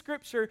 according to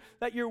Scripture,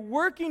 that you're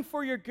working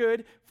for your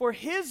good, for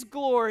His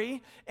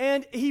glory,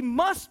 and He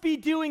must be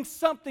doing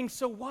something.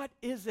 So what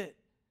is it?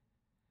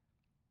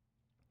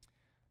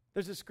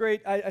 There's this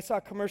great, I saw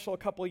a commercial a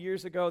couple of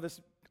years ago. This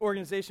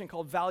organization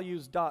called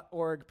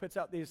values.org puts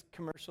out these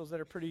commercials that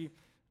are pretty,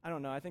 I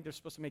don't know, I think they're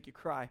supposed to make you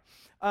cry.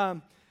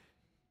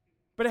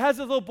 But it has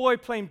a little boy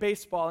playing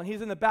baseball, and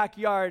he's in the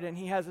backyard, and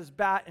he has his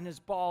bat and his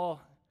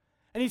ball.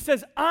 And he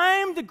says,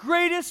 I'm the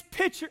greatest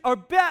pitcher or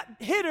bat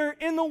hitter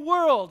in the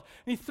world.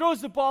 And he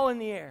throws the ball in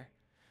the air,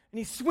 and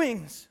he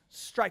swings,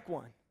 strike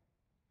one.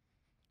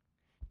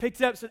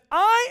 Picks it up and says,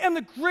 I am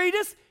the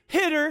greatest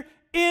hitter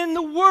in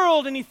the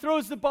world. And he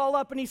throws the ball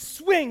up, and he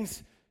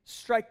swings,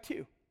 strike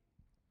two.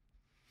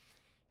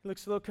 He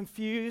looks a little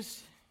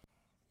confused,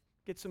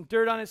 gets some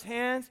dirt on his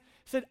hands.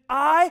 He said,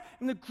 I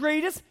am the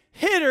greatest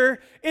hitter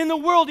in the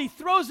world. He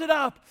throws it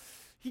up.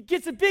 He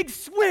gets a big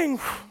swing.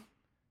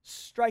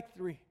 Strike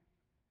three.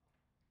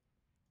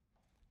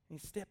 He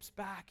steps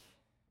back.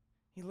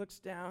 He looks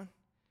down,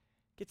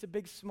 gets a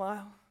big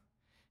smile.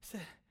 He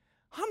said,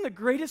 I'm the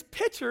greatest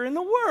pitcher in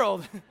the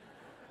world.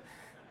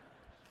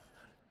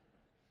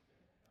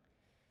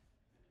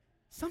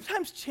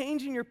 Sometimes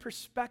changing your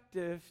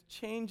perspective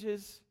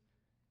changes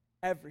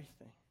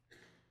everything.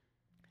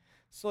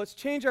 So let's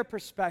change our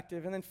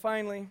perspective. And then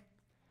finally,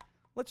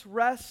 let's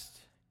rest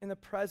in the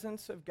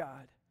presence of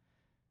God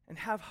and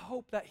have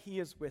hope that He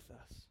is with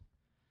us.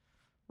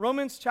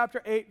 Romans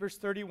chapter 8, verse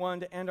 31,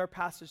 to end our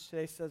passage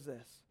today, says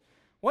this.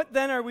 What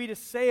then are we to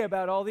say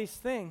about all these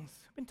things?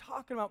 I've been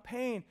talking about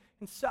pain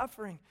and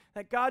suffering,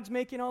 that God's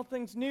making all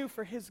things new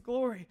for His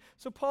glory.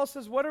 So Paul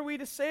says, what are we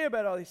to say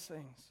about all these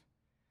things?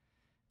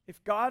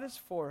 If God is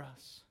for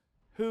us,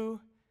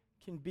 who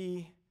can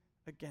be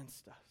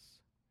against us?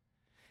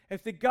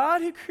 If the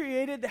God who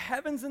created the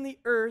heavens and the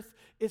earth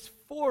is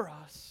for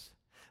us,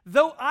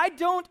 though I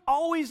don't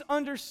always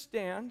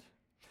understand,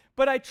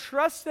 but I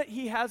trust that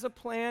He has a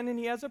plan and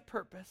He has a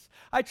purpose.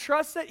 I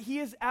trust that He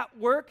is at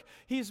work.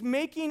 He's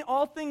making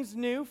all things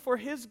new for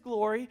His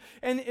glory,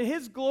 and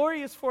His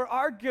glory is for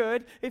our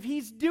good. If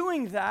He's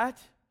doing that,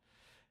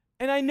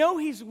 and I know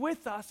He's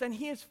with us and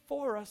He is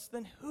for us,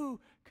 then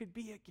who could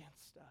be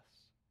against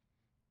us?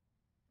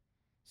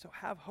 So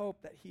have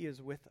hope that He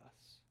is with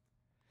us.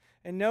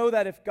 And know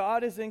that if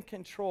God is in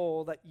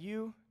control, that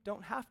you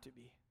don't have to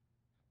be.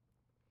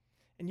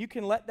 And you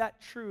can let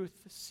that truth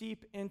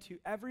seep into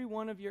every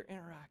one of your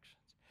interactions,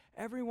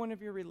 every one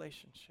of your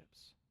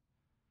relationships.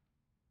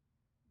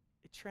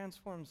 It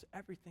transforms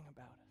everything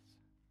about us.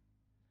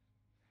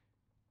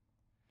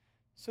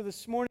 So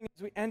this morning,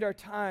 as we end our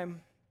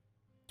time,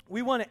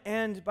 we want to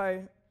end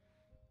by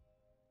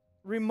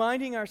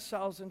reminding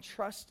ourselves and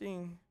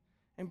trusting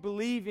and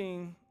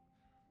believing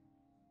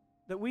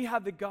that we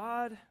have the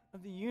God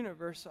of the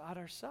universe at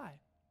our side.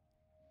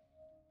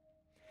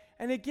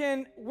 And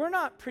again, we're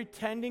not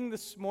pretending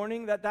this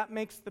morning that that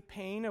makes the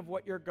pain of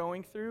what you're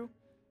going through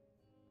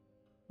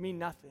mean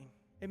nothing.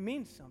 It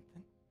means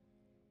something.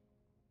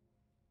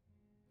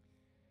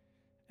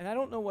 And I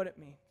don't know what it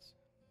means.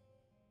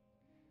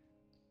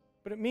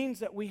 But it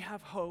means that we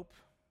have hope,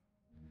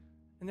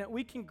 and that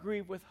we can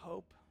grieve with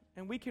hope,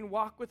 and we can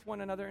walk with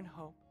one another in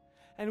hope,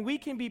 and we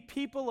can be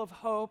people of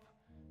hope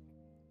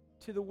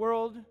to the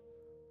world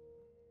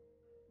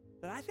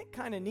that I think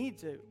kind of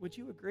needs it. Would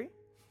you agree?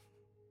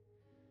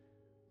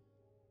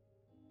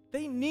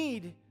 They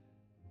need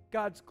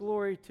God's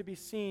glory to be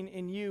seen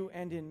in you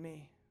and in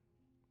me.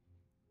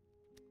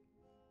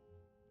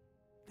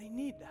 They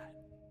need that.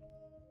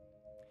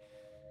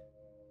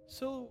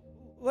 So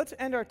let's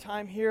end our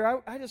time here.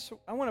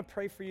 I want to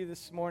pray for you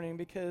this morning,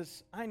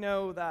 because I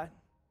know that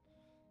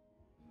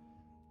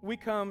we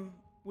come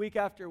week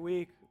after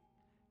week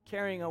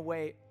carrying a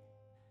weight,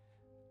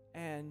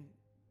 and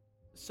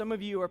some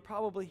of you are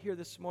probably here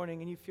this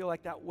morning and you feel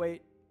like that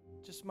weight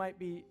just might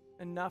be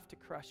enough to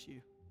crush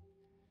you.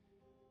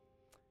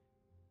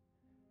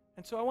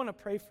 And so I want to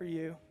pray for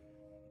you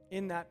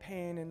in that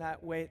pain and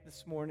that weight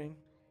this morning.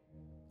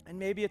 And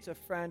maybe it's a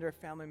friend or a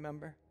family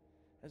member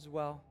as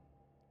well.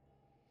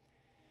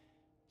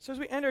 So as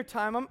we end our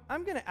time,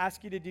 I'm going to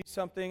ask you to do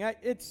something.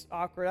 It's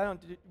awkward.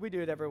 We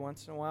do it every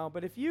once in a while.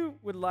 But if you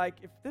would like,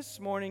 if this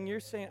morning you're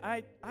saying,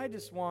 I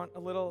just want a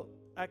little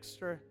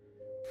extra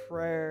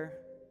prayer,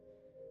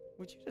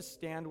 would you just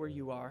stand where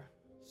you are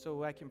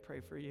so I can pray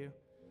for you?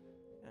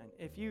 And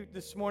if you,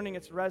 this morning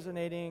it's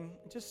resonating,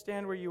 just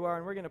stand where you are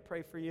and we're going to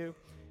pray for you.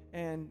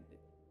 And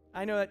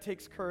I know that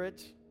takes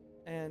courage,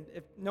 And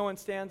if no one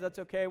stands, that's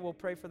okay. We'll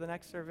pray for the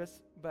next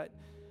service. But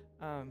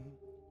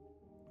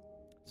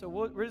so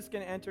we're just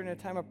going to enter in a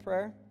time of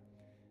prayer.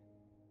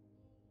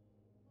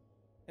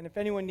 And if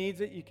anyone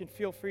needs it, you can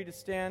feel free to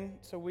stand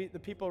so the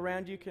people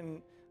around you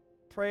can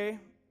pray.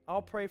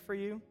 I'll pray for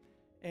you.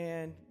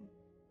 And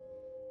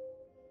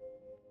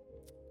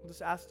we'll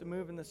just ask to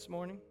move in this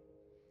morning.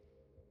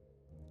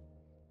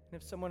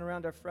 And if someone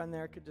around our friend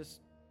there could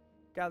just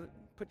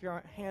put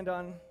your hand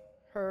on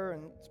her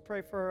and let's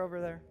pray for her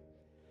over there.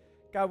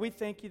 God, we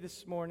thank you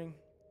this morning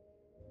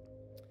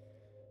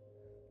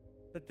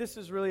that this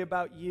is really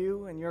about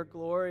you and your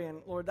glory.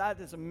 And Lord, that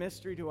is a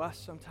mystery to us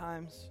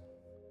sometimes.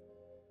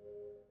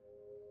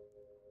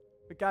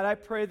 But God, I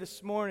pray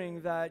this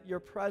morning that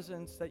your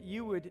presence, that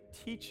you would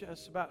teach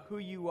us about who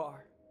you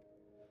are.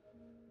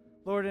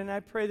 Lord, and I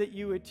pray that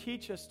you would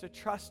teach us to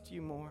trust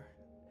you more.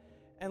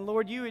 And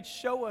Lord, you would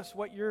show us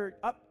what you're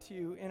up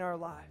to in our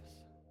lives.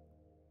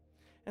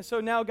 And so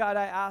now, God,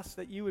 I ask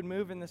that you would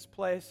move in this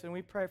place, and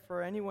we pray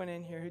for anyone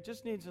in here who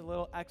just needs a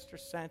little extra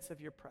sense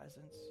of your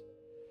presence,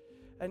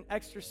 an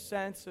extra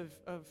sense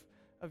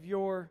of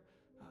your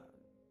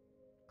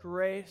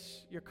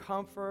grace, your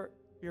comfort,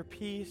 your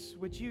peace.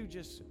 Would you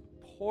just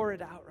pour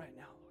it out right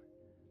now,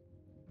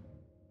 Lord,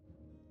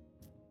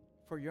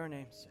 for your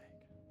name's sake.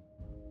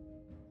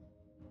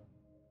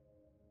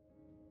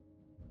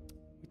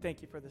 We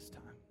thank you for this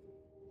time.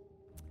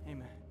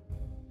 Amen.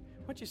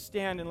 Why don't you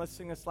stand and let's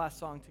sing this last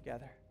song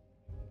together.